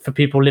that's for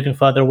people living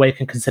further away,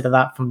 can consider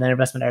that from their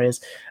investment areas.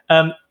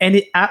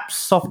 Any apps,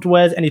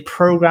 softwares, any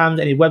programs,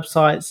 any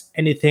websites,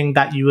 anything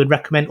that you would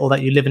recommend or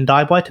that you live and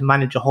die by to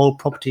manage your whole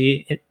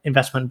property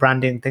investment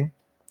branding thing?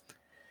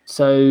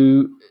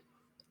 So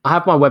I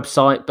have my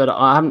website, but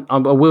I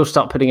will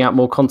start putting out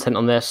more content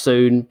on there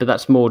soon, but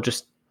that's more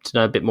just to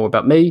know a bit more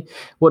about me.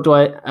 What do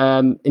I,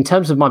 in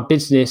terms of my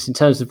business, in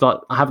terms of I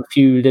have a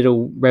few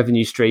little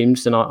revenue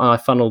streams and I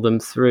funnel them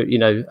through,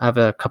 I have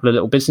a couple of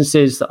little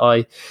businesses that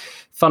I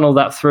funnel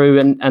that through,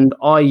 and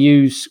I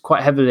use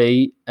quite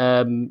heavily,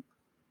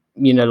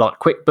 like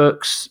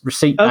QuickBooks,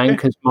 Receipt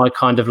Bank as my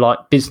kind of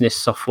like business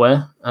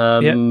software. I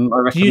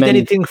recommend. Do you use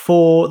anything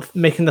for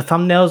making the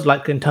thumbnails,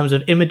 like in terms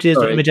of images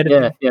or image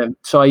editing? Yeah.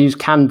 So I use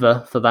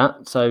Canva for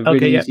that. So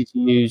really easy to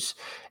use.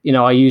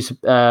 I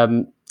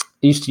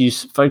used to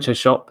use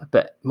Photoshop,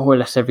 but more or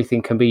less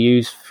everything can be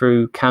used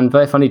through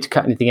Canva. If I need to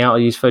cut anything out, I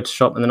use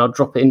Photoshop, and then I'll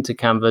drop it into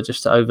Canva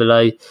just to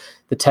overlay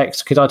the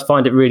text, because I'd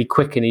find it really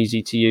quick and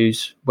easy to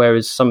use,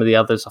 whereas some of the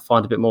others I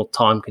find a bit more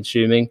time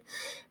consuming.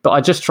 But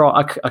I just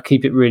I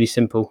keep it really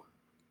simple.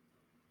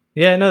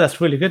 Yeah, no,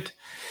 that's really good.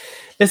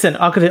 Listen,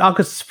 I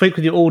could speak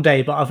with you all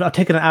day, but I've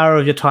taken an hour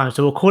of your time,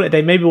 so we'll call it a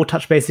day. Maybe we'll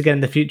touch base again in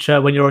the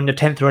future when you're on your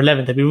 10th or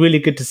 11th. It'd be really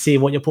good to see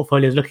what your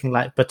portfolio is looking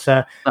like. But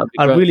I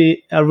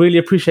really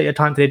appreciate your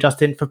time today,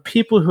 Justin. For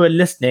people who are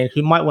listening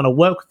who might want to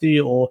work with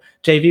you or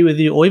JV with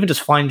you or even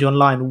just find you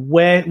online,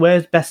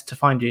 where's best to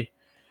find you?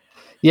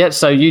 Yeah,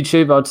 so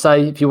YouTube, I'd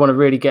say, if you want to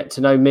really get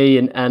to know me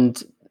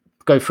and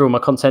go through all my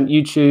content,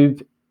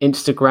 YouTube,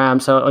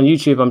 Instagram. So on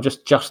YouTube, I'm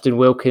just Justin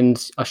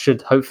Wilkins. I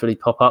should hopefully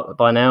pop up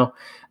by now.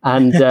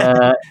 And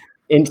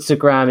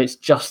Instagram, it's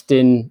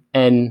Justin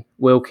N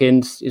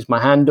Wilkins is my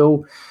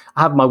handle.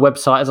 I have my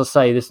website, as I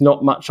say. There's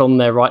not much on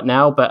there right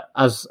now, but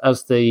as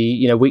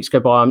the weeks go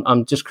by,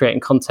 I'm just creating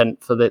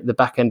content for the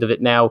back end of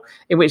it now,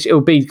 in which it will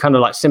be kind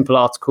of like simple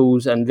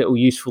articles and little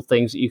useful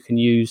things that you can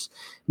use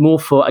more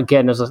for,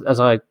 again, as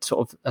I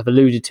sort of have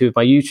alluded to with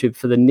my YouTube,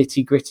 for the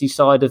nitty gritty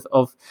side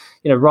of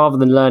rather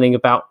than learning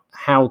about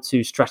how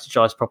to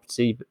strategize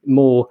property,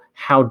 more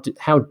how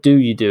do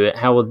you do it?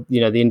 How are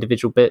the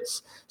individual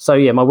bits? So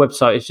yeah, my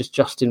website is just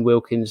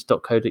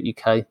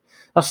justinwilkins.co.uk.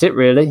 That's it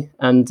really,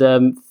 and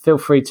feel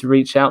free to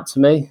reach out to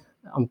me.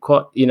 I'm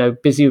quite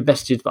busy with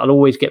messages, but I'll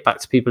always get back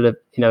to people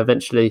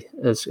eventually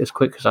as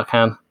quick as I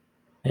can.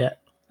 Yeah.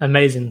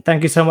 Amazing.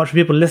 Thank you so much for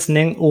people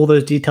listening. All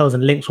those details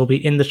and links will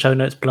be in the show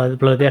notes below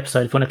the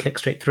episode if you want to click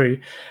straight through.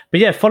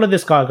 But yeah, follow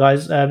this guy,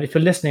 guys. If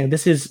you're listening,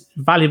 this is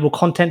valuable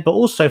content, but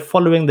also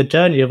following the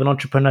journey of an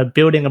entrepreneur,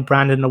 building a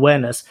brand and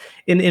awareness,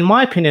 in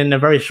my opinion, in a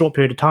very short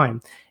period of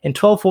time. In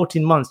 12,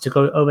 14 months to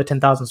go over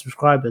 10,000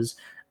 subscribers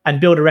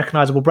and build a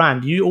recognizable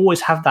brand, you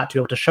always have that to be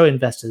able to show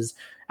investors.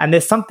 And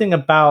there's something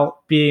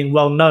about being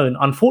well known,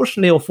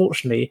 unfortunately or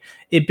fortunately,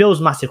 it builds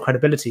massive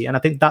credibility. And I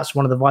think that's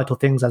one of the vital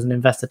things as an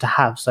investor to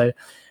have. So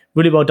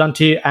really well done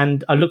to you.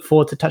 And I look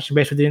forward to touching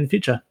base with you in the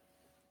future.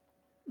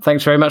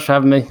 Thanks very much for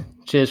having me.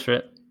 Cheers for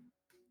it.